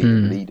and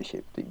creative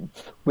leadership teams,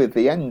 with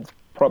the end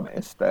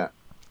promise that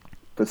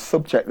the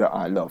subject that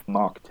I love,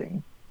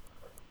 marketing,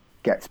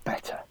 gets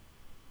better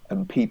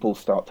and people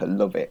start to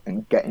love it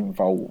and get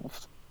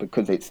involved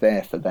because it's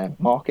there for them.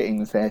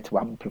 Marketing is there to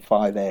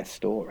amplify their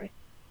story,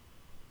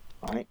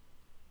 right?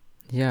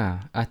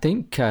 Yeah, I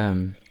think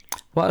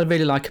what I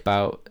really like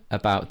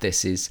about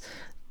this is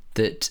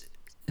that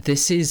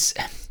this is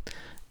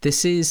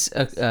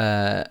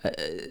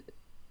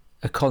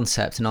a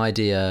concept, an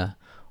idea,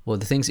 or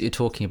the things that you're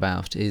talking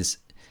about is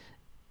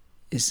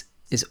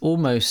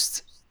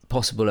almost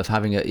possible of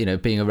having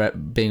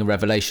being a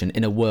revelation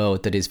in a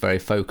world that is very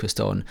focused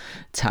on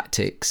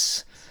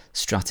tactics,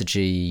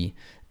 strategy,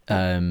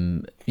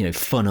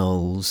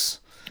 funnels.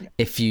 Yeah.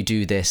 If you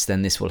do this,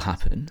 then this will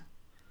happen.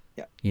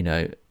 Yeah.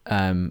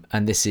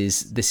 And this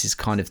is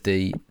kind of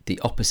the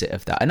opposite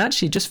of that. And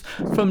actually, just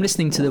from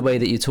listening to the way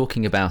that you're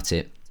talking about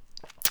it,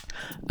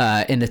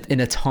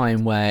 in a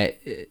time where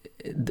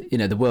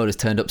the world is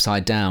turned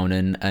upside down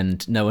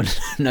and no one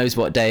knows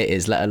what day it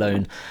is, let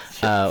alone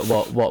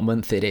what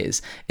month it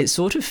is, it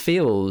sort of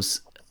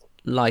feels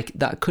like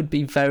that could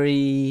be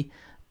very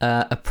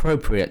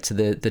appropriate to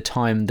the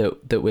time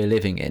that we're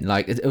living in.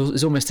 Like,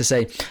 it's almost to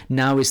say,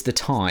 now is the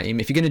time,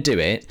 if you're going to do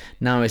it,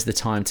 now is the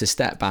time to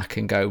step back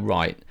and go,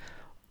 right,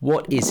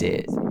 what is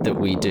it that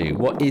we do?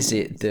 What is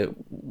it that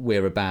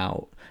we're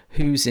about?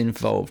 Who's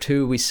involved?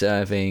 Who are we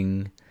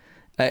serving?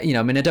 I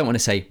don't want to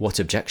say what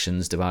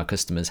objections do our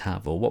customers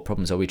have or what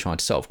problems are we trying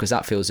to solve, because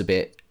that feels a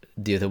bit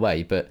the other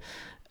way. But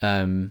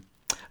I'm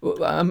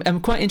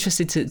quite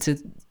interested to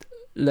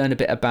learn a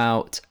bit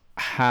about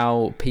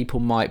how people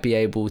might be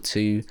able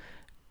to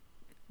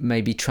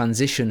maybe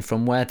transition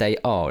from where they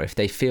are if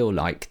they feel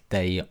like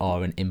they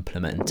are an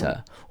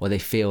implementer or they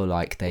feel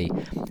like they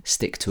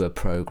stick to a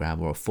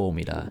program or a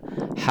formula.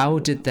 How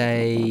did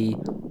they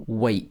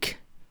wake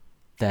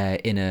their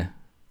inner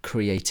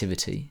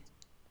creativity?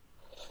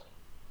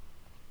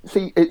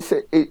 See, it's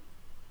that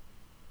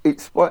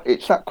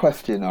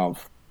question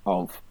of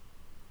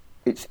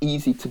it's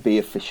easy to be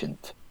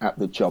efficient at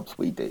the jobs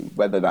we do,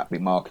 whether that be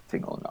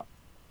marketing or not,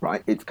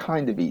 right? It's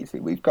kind of easy.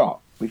 We've got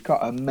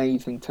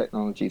amazing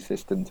technology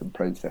systems and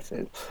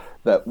processes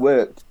that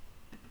worked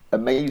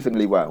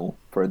amazingly well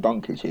for a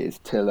donkey's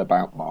years till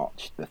about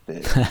March the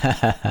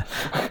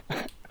 3rd,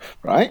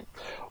 right?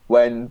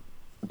 When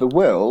the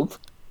world,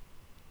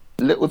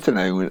 little to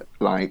no,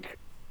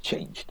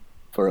 changed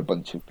for a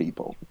bunch of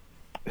people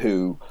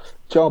whose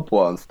job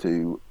was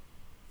to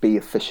be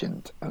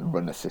efficient and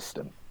run a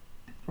system,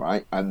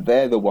 right? And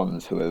they're the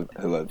ones who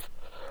have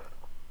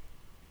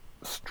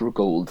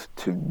struggled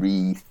to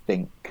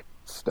rethink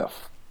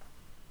stuff,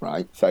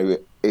 right? So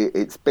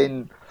it's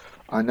been,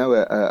 I know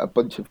a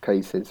bunch of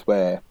cases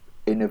where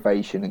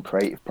innovation and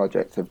creative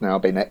projects have now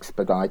been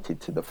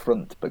expedited to the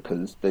front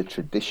because the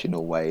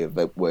traditional way of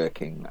it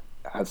working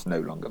has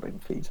no longer been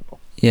feasible.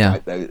 Yeah,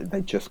 right?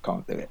 They just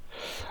can't do it.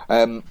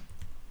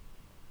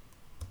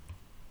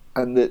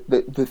 And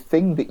the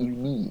thing that you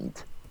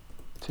need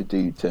to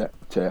do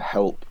to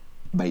help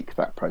make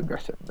that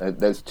progression,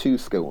 there's two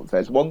skills.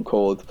 There's one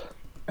called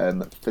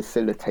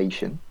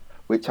facilitation,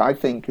 which I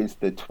think is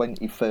the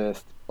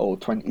 21st or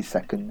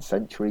 22nd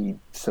century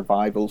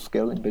survival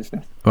skill in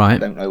business. Right. I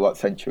don't know what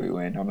century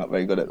we're in. I'm not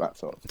very good at that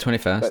sort of stuff.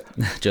 21st,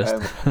 but, just.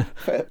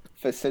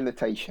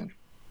 Facilitation,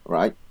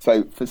 right?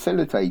 So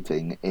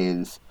facilitating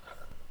is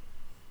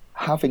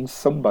having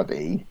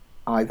somebody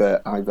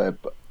either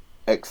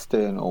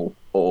external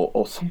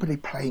or somebody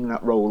playing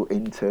that role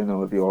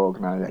internal of your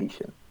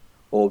organisation,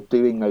 or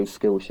doing those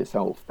skills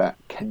yourself that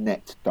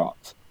connect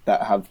dots,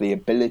 that have the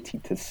ability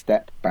to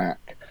step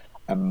back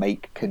and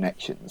make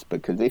connections.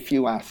 Because if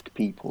you ask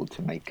people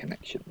to make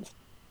connections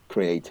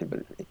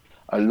creatively,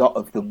 a lot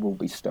of them will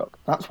be stuck.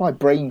 That's why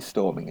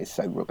brainstorming is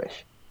so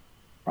rubbish,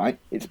 right?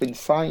 It's been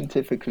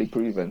scientifically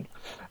proven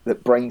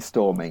that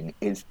brainstorming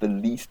is the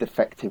least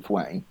effective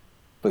way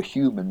for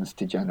humans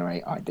to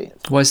generate ideas.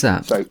 Why is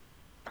that? So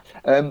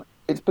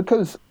it's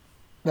because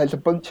there's a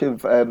bunch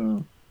of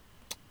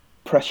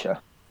pressure.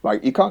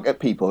 Like, you can't get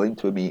people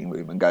into a meeting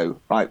room and go,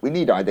 right, we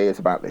need ideas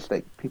about this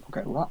thing. People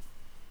go, what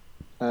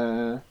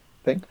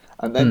thing?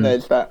 And then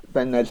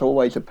there's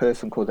always a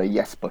person called a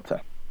yes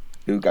butter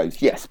who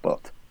goes, yes,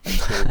 but, and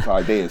kills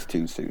ideas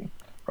too soon,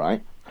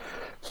 right?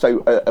 So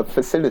a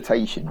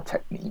facilitation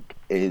technique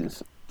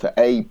is to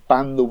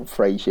ban the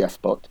phrase yes,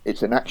 but.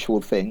 It's an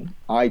actual thing.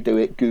 I do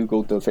it.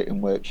 Google does it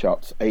in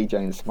workshops. AJ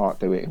and Smart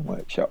do it in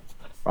workshops.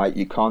 Right,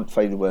 you can't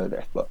say the word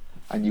F, but,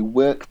 and you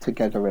work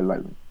together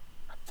alone.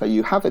 So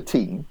you have a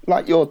team,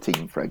 like your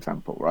team, for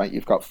example, right?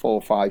 You've got 4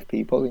 or 5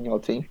 people in your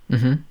team.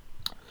 Mm-hmm.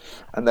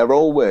 And they're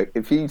all work.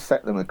 If you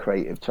set them a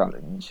creative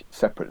challenge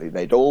separately,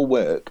 they'd all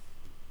work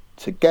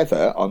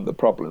together on the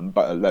problem,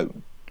 but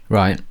alone.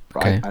 Right.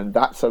 Okay. And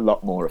that's a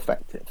lot more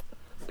effective.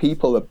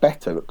 People are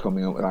better at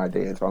coming up with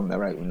ideas on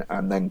their own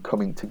and then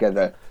coming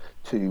together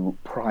to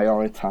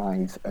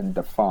prioritize and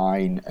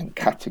define and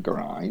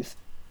categorize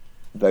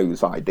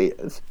those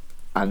ideas.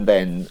 And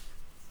then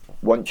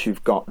once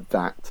you've got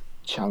that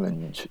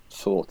challenge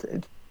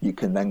sorted, you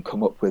can then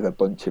come up with a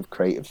bunch of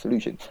creative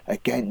solutions,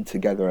 again,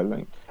 together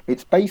alone.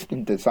 It's based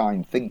in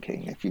design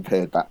thinking, if you've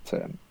heard that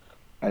term.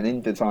 And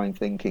in design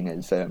thinking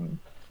is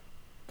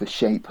the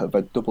shape of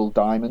a double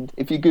diamond.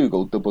 If you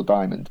Google double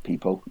diamond,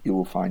 people, you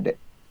will find it.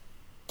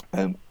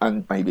 And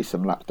maybe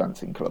some lap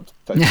dancing clubs.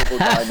 So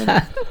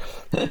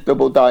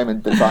double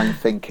diamond design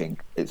thinking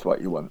is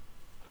what you want.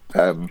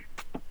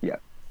 Yeah,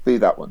 do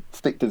that one.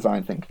 Stick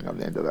design thinking on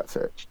the end of that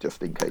search,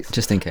 just in case.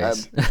 Just in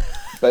case.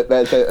 But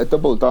there's a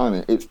double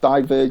diamond. It's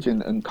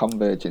divergent and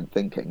convergent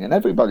thinking, and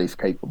everybody's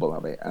capable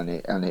of it, and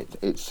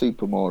it's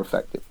super more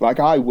effective. Like,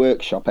 I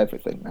workshop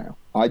everything now.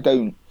 I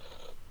don't,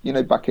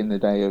 back in the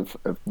day of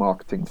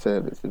marketing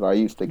services, I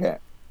used to get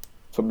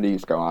somebody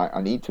used to go,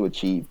 I need to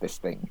achieve this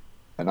thing.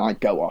 And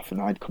I'd go off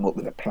and I'd come up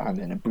with a plan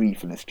and a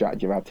brief and a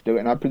strategy of how to do it,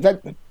 and I'd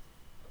present them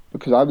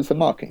because I was the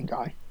marketing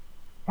guy,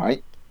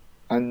 right?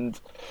 And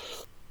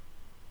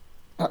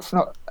that's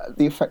not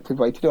the effective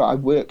way to do it. I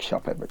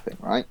workshop everything,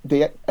 right?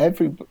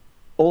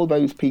 All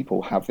those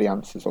people have the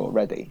answers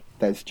already.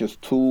 There's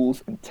just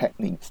tools and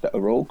techniques that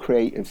are all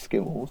creative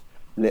skills,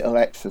 little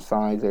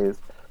exercises,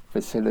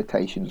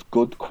 facilitations,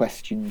 good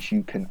questions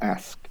you can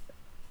ask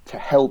to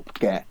help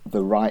get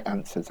the right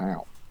answers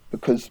out.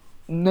 Because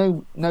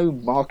no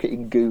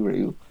marketing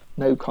guru,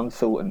 no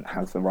consultant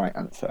has the right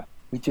answer.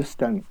 We just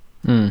don't.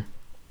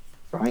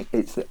 Right?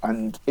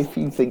 And if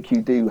you think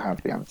you do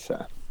have the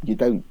answer, you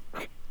don't.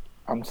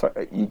 I'm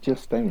sorry, you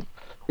just don't.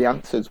 The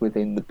answer's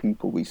within the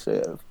people we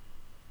serve,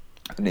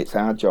 and it's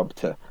our job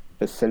to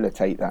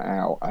facilitate that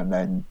out and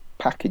then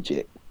package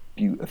it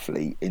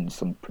beautifully in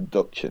some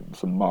production,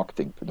 some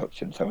marketing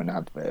production. So an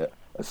advert,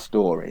 a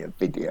story, a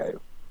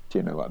video. Do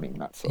you know what I mean?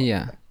 That sort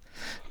of thing.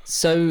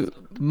 So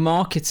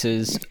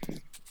marketers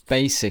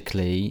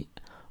basically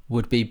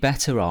would be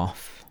better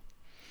off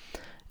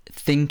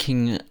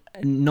thinking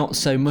not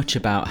so much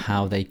about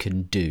how they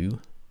can do,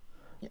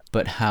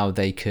 but how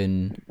they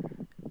can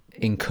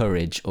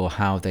encourage or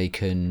how they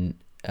can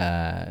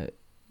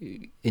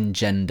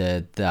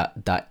engender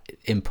that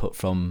input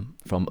from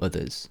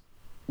others.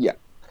 Yeah.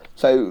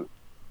 So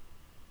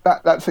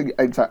that's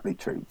exactly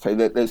true. So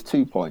there's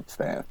 2 points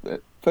there. The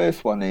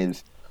first one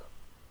is,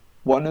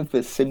 one of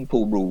the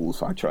simple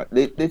rules I try,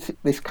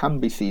 this can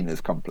be seen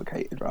as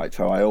complicated, right?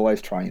 So I always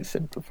try and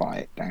simplify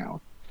it down,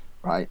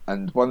 right?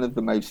 And one of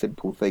the most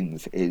simple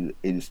things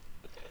is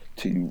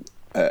to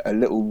a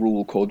little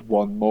rule called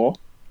one more.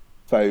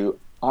 So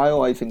I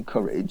always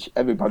encourage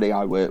everybody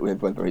I work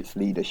with, whether it's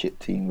leadership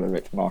team, whether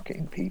it's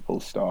marketing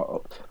people,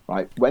 startup,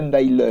 right? When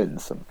they learn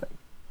something,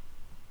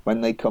 when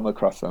they come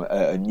across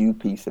a new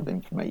piece of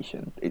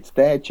information, it's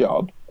their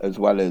job, as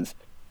well as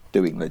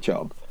doing the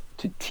job,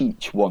 to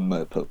teach one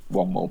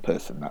more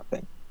person that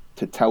thing,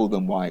 to tell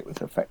them why it was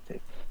effective.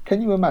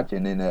 Can you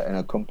imagine in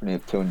a company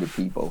of 200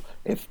 people,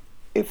 if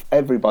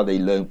everybody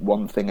learned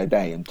one thing a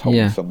day and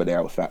told somebody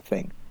else that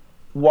thing?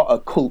 What a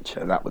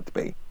culture that would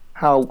be.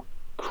 How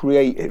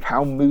creative,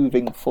 how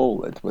moving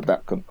forward would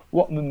that come?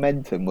 What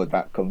momentum would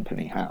that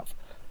company have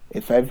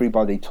if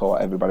everybody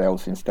taught everybody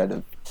else instead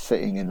of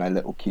sitting in their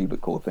little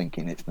cubicle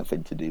thinking it's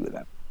nothing to do with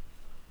them?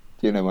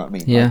 Do you know what I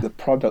mean? Yeah. Like the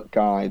product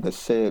guy,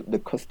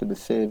 the customer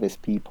service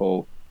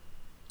people,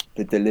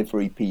 the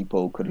delivery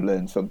people could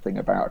learn something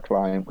about a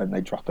client when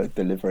they drop a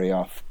delivery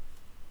off,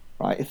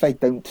 right? If they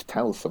don't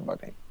tell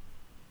somebody,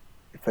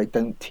 if they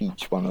don't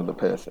teach one other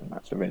person,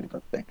 that's a really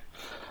good thing.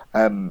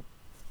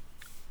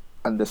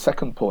 And the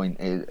second point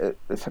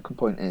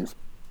is,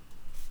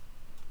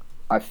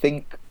 I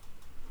think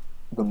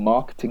the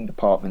marketing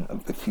department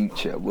of the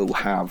future will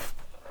have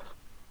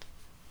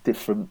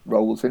different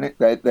roles in it.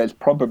 There's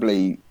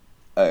probably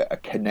a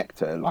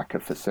connector, like a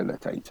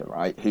facilitator,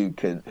 right?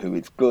 Who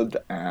is good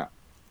at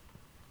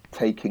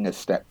taking a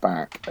step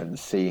back and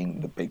seeing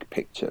the big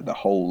picture, the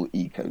whole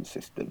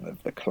ecosystem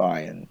of the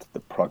client, the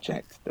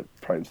project, the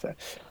process.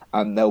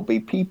 And there'll be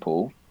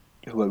people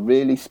who are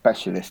really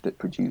specialist at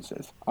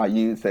producers. I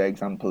use the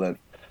example of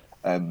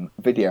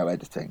video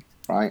editing,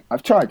 right?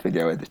 I've tried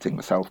video editing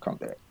myself, can't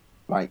do it.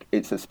 Like,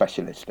 it's a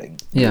specialist thing.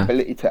 The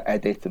ability to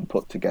edit and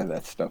put together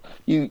stuff.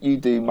 You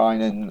do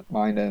mine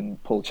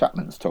and Paul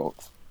Chapman's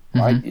talks,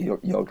 right?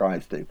 Your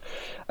guys do.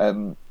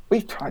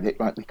 We've tried it,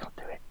 like, we can't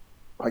do it.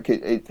 Like,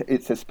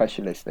 it's a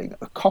specialist thing.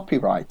 A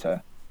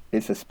copywriter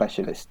is a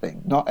specialist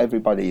thing. Not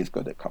everybody is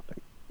good at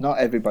copy. Not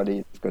everybody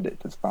is good at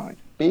design.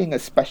 Being a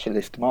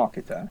specialist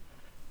marketer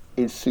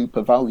is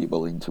super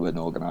valuable into an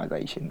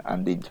organization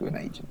and into an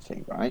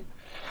agency, right?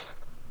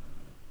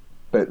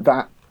 But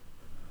that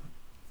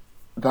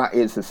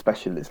is a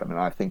specialism, and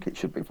I think it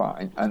should be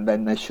fine. And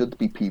then there should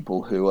be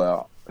people who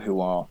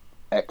are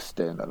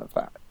external of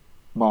that,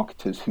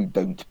 marketers who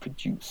don't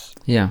produce,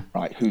 Yeah.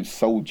 right? Whose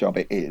sole job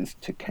it is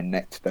to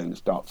connect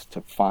those dots,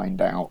 to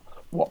find out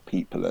what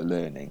people are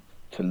learning,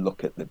 to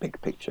look at the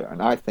big picture.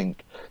 And I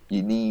think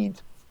you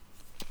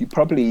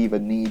probably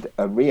even need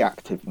a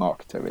reactive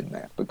marketer in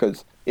there,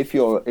 because if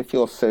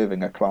you're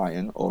serving a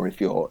client, or if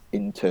you're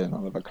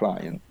internal of a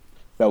client,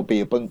 there'll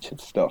be a bunch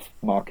of stuff,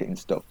 marketing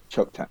stuff,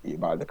 chucked at you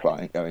by the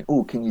client going,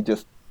 oh, can you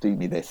just do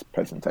me this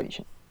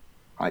presentation?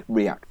 Like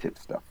reactive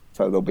stuff.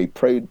 So there'll be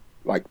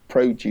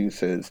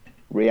producers,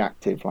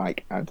 reactive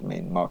like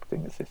admin,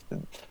 marketing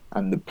assistants,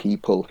 and the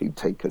people who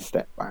take a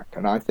step back.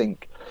 And I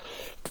think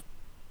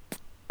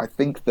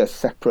they're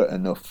separate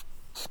enough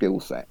skill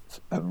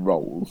sets and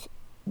roles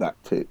that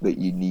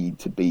you need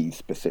to be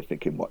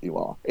specific in what you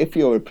are. If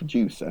you're a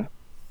producer,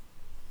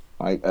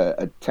 like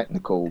a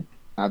technical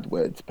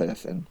AdWords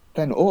person,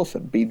 then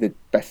awesome, be the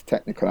best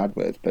technical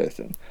AdWords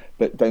person,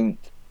 but don't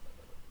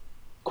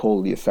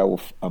call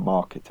yourself a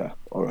marketer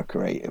or a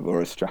creative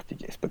or a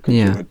strategist because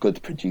you're a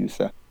good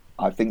producer.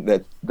 I think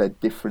that they're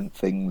different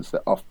things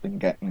that often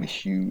get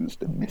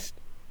misused and missed.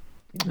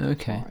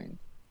 Okay.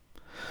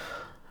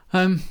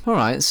 All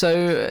right.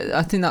 So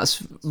I think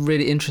that's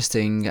really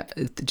interesting,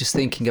 just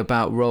thinking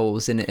about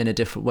roles in a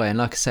different way. And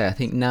like I say, I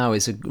think now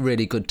is a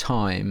really good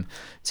time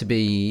to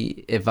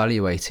be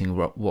evaluating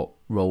what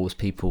roles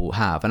people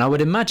have. And I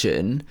would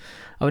imagine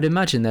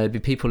there'd be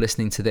people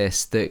listening to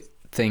this that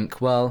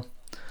think, well,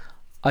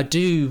 I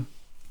do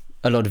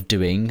a lot of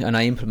doing and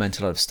I implement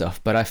a lot of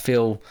stuff, but I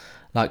feel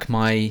like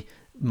my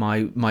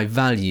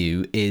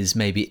value is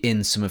maybe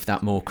in some of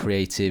that more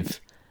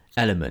creative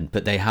element,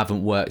 but they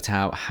haven't worked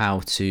out how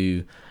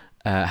to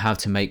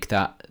make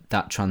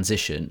that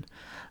transition.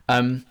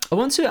 I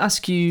want to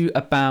ask you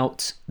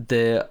about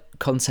the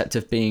concept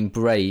of being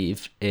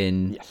brave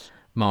in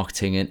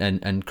marketing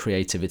and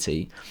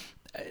creativity.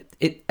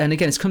 And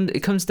again,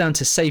 it comes down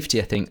to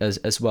safety, I think,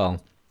 as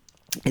well.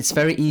 It's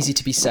very easy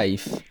to be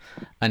safe,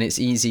 and it's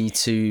easy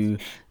to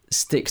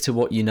stick to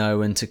what you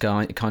know and to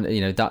kind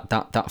of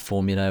that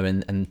formula,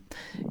 and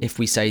if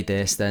we say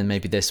this, then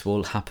maybe this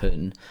will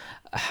happen.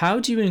 How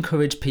do you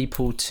encourage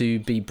people to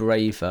be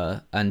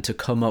braver and to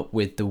come up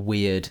with the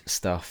weird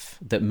stuff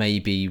that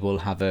maybe will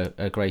have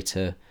a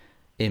greater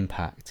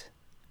impact?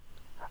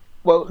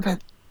 Well,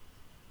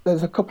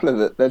 there's a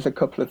couple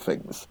of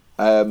things.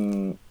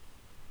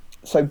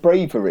 So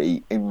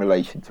bravery in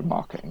relation to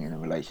marketing and in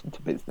relation to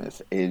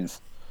business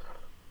is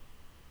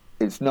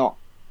not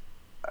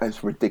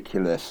as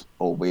ridiculous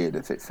or weird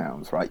as it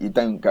sounds, right? You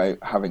don't go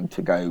having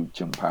to go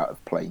jump out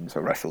of planes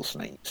or wrestle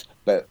snakes.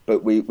 But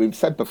we've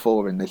said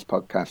before in this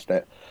podcast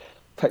that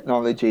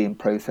technology and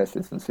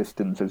processes and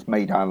systems has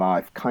made our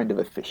life kind of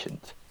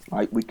efficient.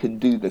 Like, we can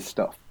do this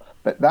stuff.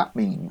 But that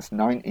means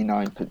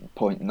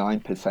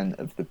 99.9%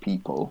 of the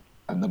people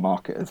and the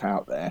marketers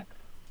out there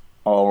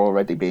are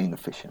already being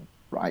efficient,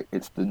 right?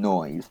 It's the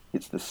noise,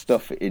 it's the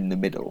stuff in the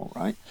middle,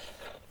 right?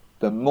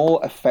 The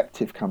more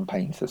effective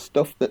campaigns, the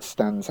stuff that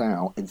stands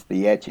out is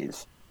the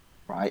edges,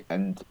 right?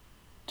 And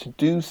to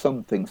do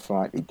something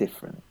slightly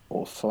different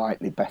or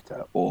slightly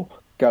better or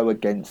go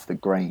against the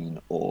grain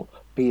or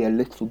be a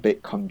little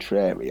bit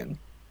contrarian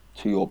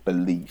to your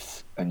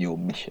beliefs and your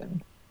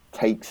mission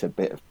takes a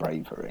bit of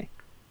bravery,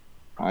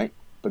 right?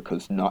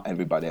 Because not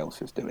everybody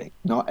else is doing.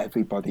 Not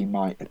everybody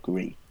might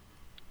agree.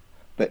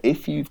 But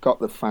if you've got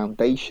the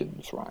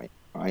foundations right,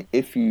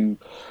 if you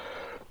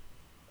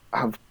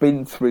have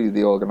been through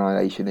the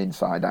organisation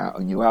inside out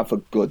and you have a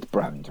good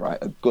brand, right,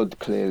 a good,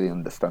 clearly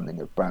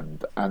understanding of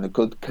brand and a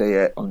good,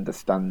 clear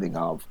understanding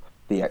of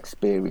the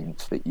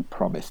experience that you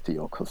promise to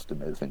your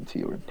customers and to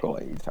your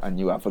employees, and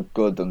you have a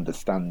good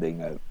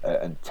understanding of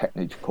and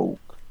technical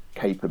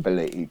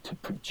capability to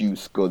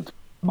produce good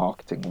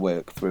marketing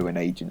work through an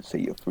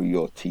agency or through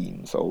your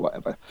teams or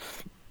whatever,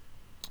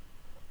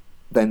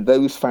 then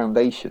those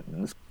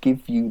foundations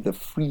give you the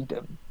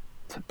freedom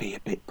to be a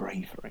bit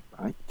braver,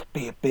 right? To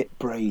be a bit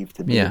brave,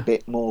 to be a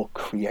bit more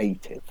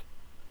creative,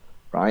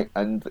 right?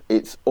 And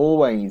it's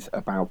always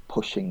about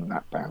pushing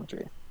that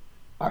boundary,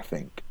 I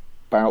think,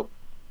 about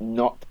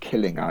not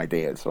killing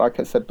ideas. Like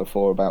I said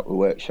before about the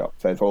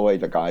workshops, there's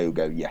always a guy who'll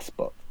go, yes,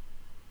 but,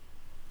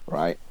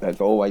 right?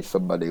 There's always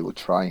somebody who will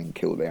try and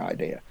kill the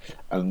idea.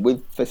 And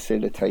with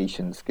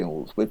facilitation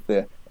skills, with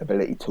the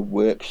ability to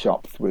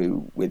workshop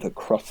through with a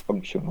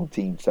cross-functional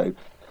team, so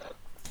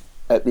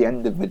at the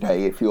end of the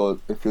day, if you're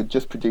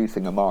just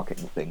producing a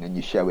marketing thing and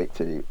you show it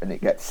to and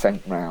it gets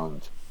sent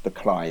round the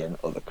client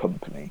or the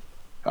company,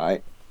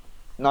 right?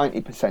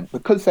 90%,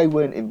 because they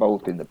weren't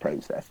involved in the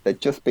process, they're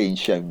just being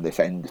shown this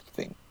end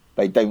thing.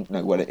 They don't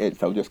know what it is.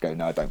 They'll just go,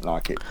 no, I don't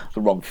like it. It's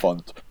the wrong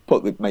font.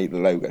 Make the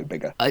logo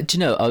bigger. Do you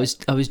know? I was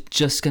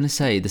just going to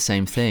say the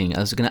same thing. I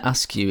was going to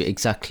ask you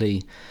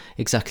exactly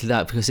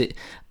that, because it,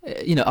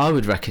 I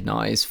would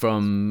recognise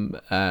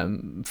from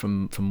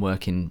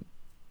working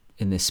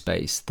in this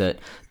space that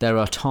there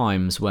are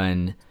times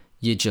when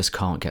you just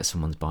can't get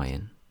someone's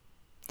buy-in.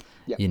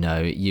 Yeah.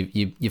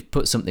 You've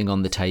put something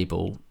on the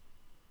table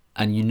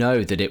and you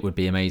know that it would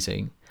be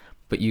amazing,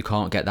 but you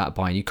can't get that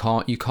buy-in. You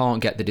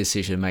can't get the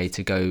decision made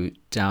to go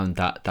down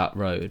that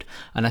road.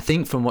 And I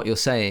think from what you're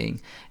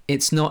saying,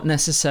 it's not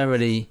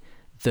necessarily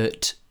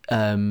that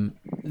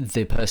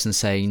the person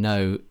saying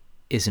no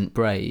isn't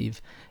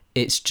brave.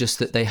 It's just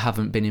that they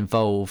haven't been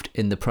involved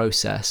in the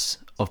process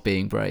of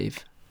being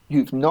brave.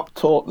 You've not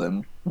taught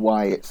them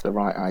why it's the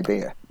right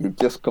idea. You've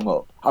just come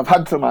up. I've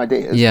had some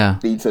ideas. Yeah.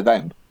 These are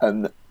them.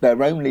 And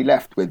they're only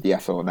left with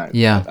yes or no at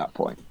that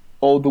point.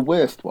 Or the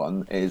worst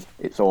one is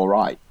it's all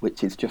right,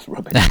 which is just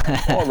rubbish.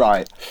 All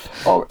right.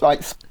 Or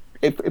like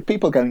if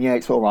people go, yeah,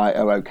 it's all right,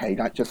 oh, okay,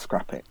 like, just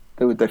scrap it.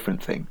 Do a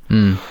different thing.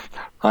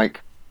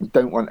 Like, you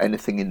don't want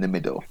anything in the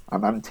middle.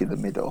 I'm anti the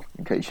middle,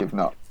 in case you've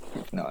not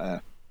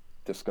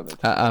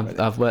discovered.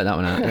 I've worked that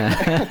one out.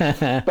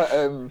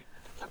 Yeah.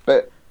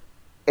 But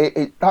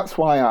that's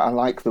why I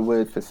like the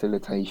word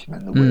facilitation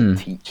and the word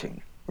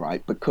teaching,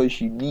 right? Because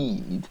you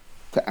need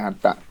to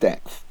add that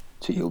depth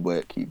to your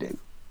work you do.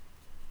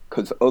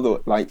 Because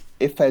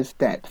if there's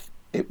depth,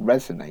 it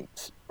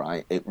resonates,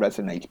 right? It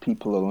resonates.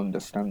 People will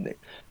understand it.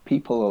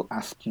 People will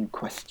ask you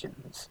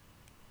questions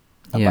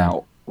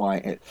about why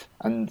it's...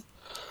 And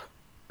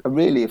a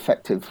really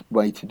effective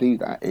way to do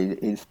that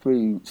is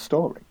through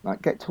story.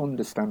 Like, get to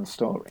understand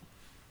story,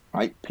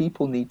 right?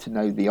 People need to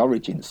know the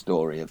origin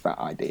story of that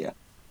idea.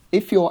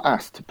 If you're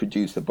asked to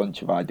produce a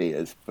bunch of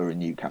ideas for a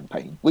new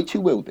campaign, which you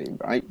will do,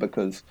 right?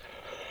 Because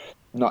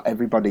not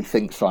everybody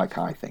thinks like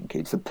I think.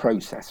 It's a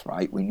process,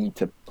 right? We need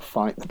to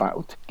fight the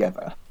battle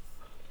together,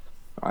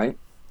 right?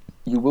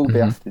 You will be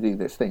asked to do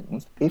these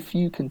things. If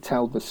you can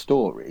tell the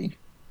story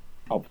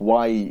of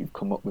why you've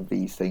come up with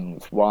these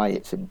things, why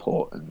it's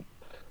important,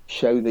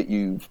 show that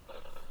you've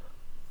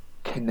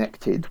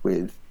connected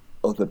with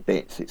other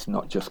bits, it's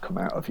not just come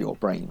out of your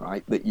brain,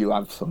 right? That you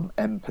have some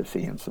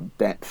empathy and some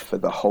depth for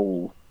the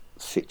whole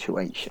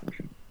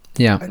situation.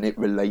 Yeah. And it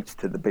relates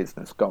to the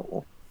business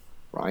goal,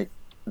 right?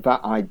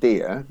 That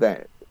idea,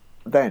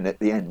 then at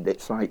the end,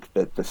 it's like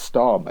the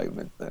star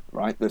moment,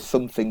 right? There's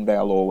something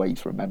they'll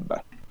always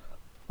remember,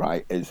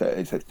 right? Is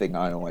a thing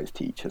I always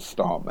teach, a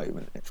star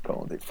moment, it's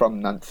called. It's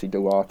from Nancy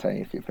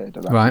Duarte, if you've heard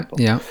of that. Right, people.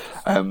 Yeah.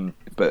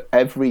 But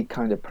every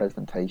kind of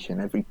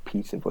presentation, every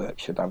piece of work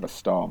should have a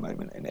star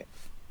moment in it.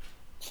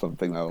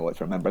 Something they'll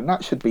always remember. And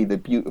that should be the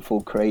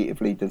beautiful,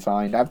 creatively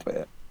designed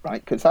advert,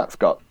 right? Because that's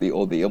got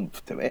all the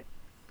oomph to it.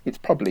 It's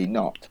probably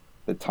not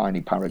the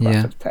tiny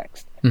paragraph of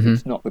text.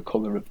 It's not the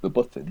colour of the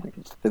button.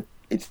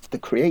 It's the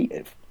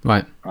creative,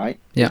 right?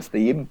 Yeah. It's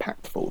the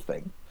impactful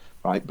thing,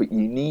 right? But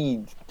you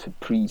need to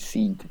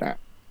precede that.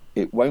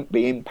 It won't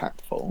be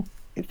impactful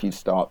if you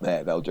start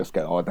there. They'll just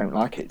go, "Oh, I don't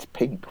like it. It's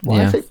pink.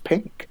 Why is it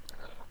pink?"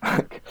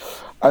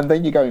 And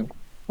then you're going,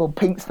 "Well,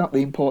 pink's not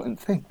the important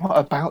thing. What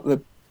about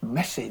the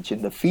message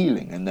and the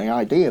feeling and the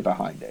idea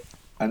behind it?"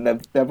 And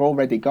they've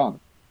already gone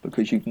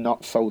because you've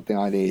not sold the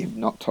idea. You've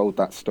not told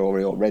that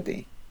story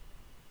already,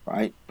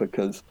 right?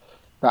 Because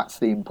that's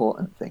the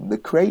important thing. The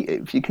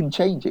creative, you can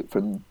change it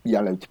from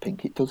yellow to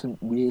pink. It doesn't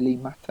really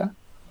matter.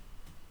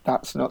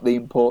 That's not the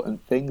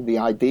important thing. The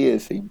idea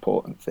is the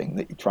important thing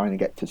that you're trying to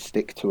get to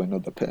stick to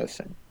another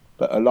person.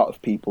 But a lot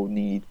of people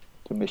need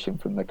permission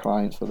from their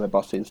clients or their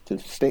bosses to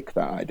stick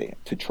that idea,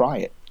 to try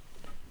it,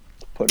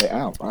 put it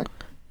out, right?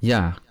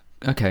 Yeah.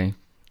 Okay.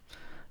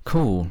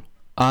 Cool.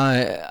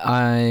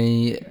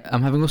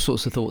 I'm having all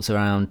sorts of thoughts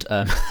around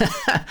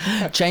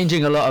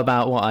changing a lot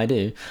about what I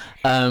do,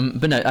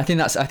 but no, I think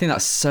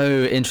that's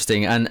so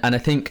interesting, and I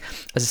think,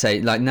 as I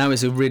say, like, now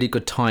is a really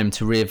good time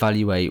to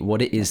reevaluate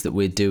what it is that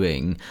we're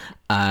doing,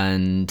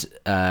 and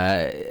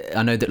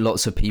I know that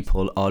lots of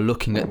people are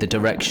looking at the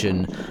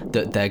direction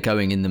that they're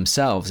going in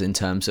themselves in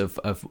terms of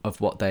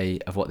what they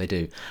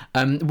do.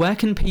 Where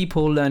can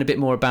people learn a bit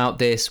more about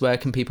this? Where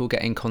can people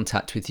get in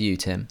contact with you,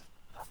 Tim?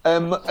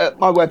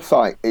 My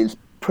website is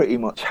pretty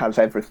much has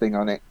everything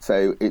on it,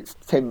 so it's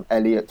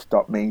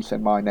timelliott.me, so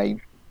my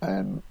name,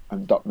 and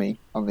 .me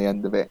on the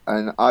end of it,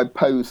 and I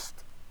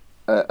post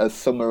a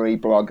summary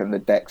blog and the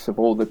decks of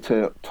all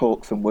the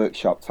talks and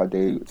workshops I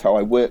do, so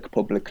I work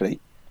publicly.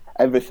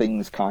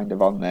 Everything's kind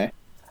of on there.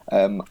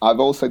 I've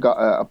also got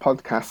a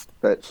podcast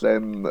that's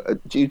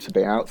due to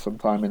be out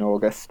sometime in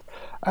August,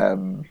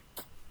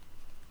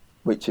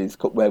 which is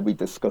where we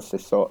discuss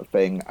this sort of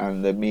thing,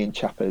 and me and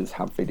Chappers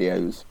have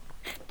videos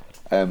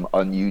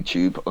on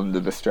YouTube under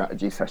the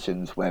strategy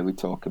sessions where we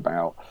talk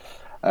about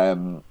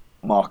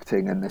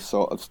marketing and this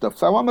sort of stuff.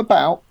 So I'm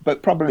about,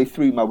 but probably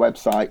through my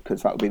website,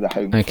 because that'll be the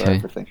home for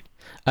everything.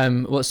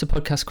 What's the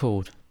podcast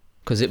called?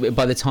 Because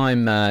by the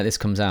time this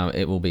comes out,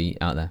 it will be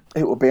out there.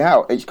 It will be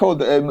out. It's called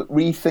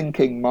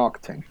Rethinking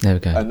Marketing. There we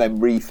go. And then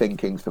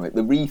rethinking something.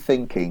 The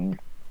rethinking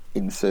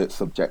insert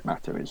subject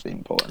matter is the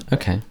important thing.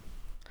 Okay.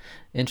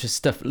 Interesting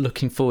stuff.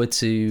 Looking forward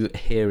to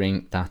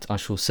hearing that. I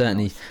shall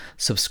certainly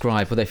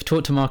subscribe. Although if you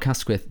talk to Mark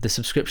Asquith, the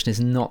subscription is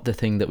not the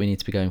thing that we need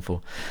to be going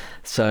for.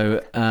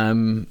 So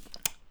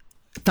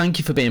thank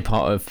you for being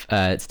part of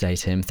today,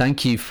 Tim.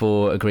 Thank you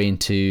for agreeing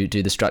to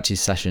do the strategy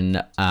session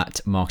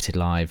at Marketed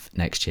Live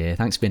next year.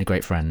 Thanks for being a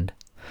great friend.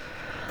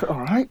 All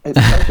right, it's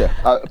a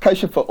pleasure.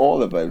 Pleasure for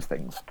all of those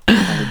things.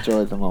 I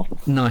enjoy them all.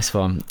 Nice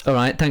one. All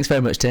right, thanks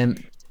very much,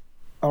 Tim.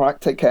 All right,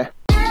 take care.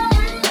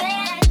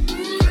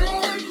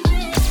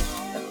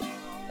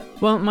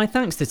 Well, my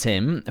thanks to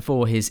Tim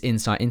for his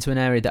insight into an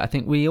area that I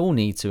think we all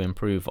need to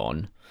improve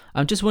on.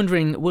 I'm just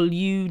wondering, will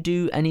you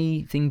do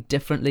anything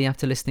differently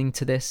after listening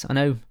to this? I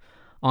know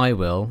I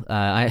will.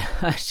 I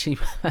actually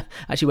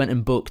went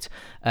and booked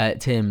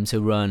Tim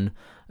to run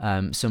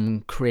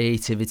some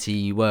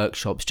creativity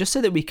workshops just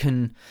so that we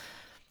can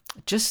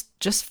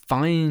just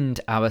find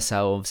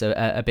ourselves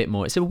a bit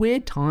more. It's a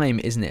weird time,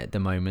 isn't it, at the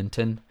moment?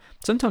 And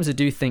sometimes I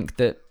do think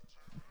that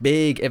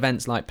big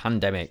events like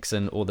pandemics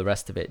and all the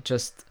rest of it,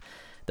 just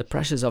the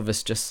pressures of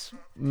us just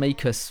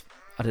make us,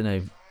 I don't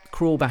know,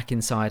 crawl back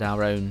inside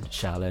our own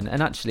shell. And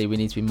actually we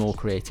need to be more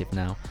creative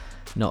now,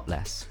 not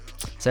less.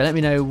 So let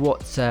me know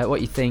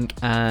what you think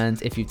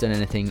and if you've done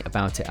anything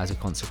about it as a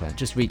consequence.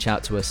 Just reach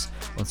out to us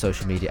on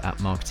social media at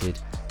Marketed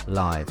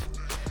Live.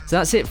 So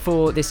that's it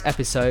for this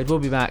episode. We'll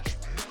be back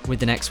with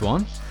the next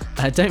one.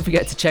 Don't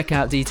forget to check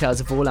out details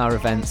of all our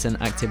events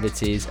and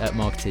activities at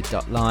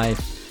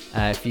marketed.live.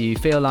 If you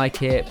feel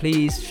like it,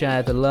 please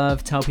share the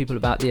love, tell people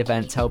about the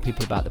event, tell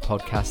people about the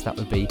podcast. That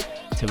would be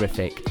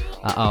terrific.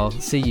 I'll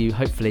see you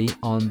hopefully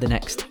on the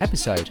next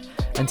episode.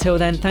 Until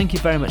then, thank you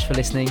very much for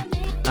listening.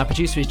 Our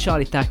producer is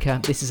Charlie Thacker.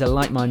 This is a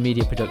Like Mind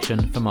Media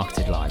production for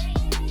Marketed Live.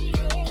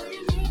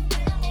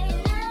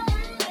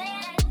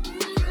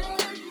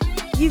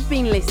 You've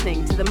been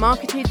listening to the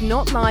Marketed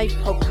Not Live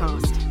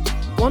podcast.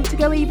 Want to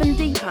go even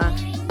deeper?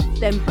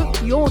 Then book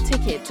your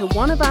ticket to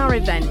one of our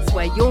events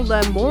where you'll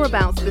learn more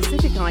about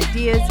specific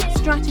ideas,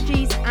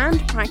 strategies,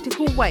 and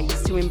practical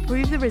ways to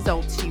improve the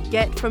results you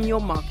get from your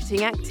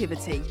marketing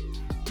activity.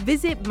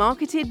 Visit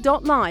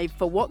marketed.live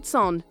for what's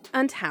on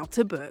and how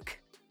to book.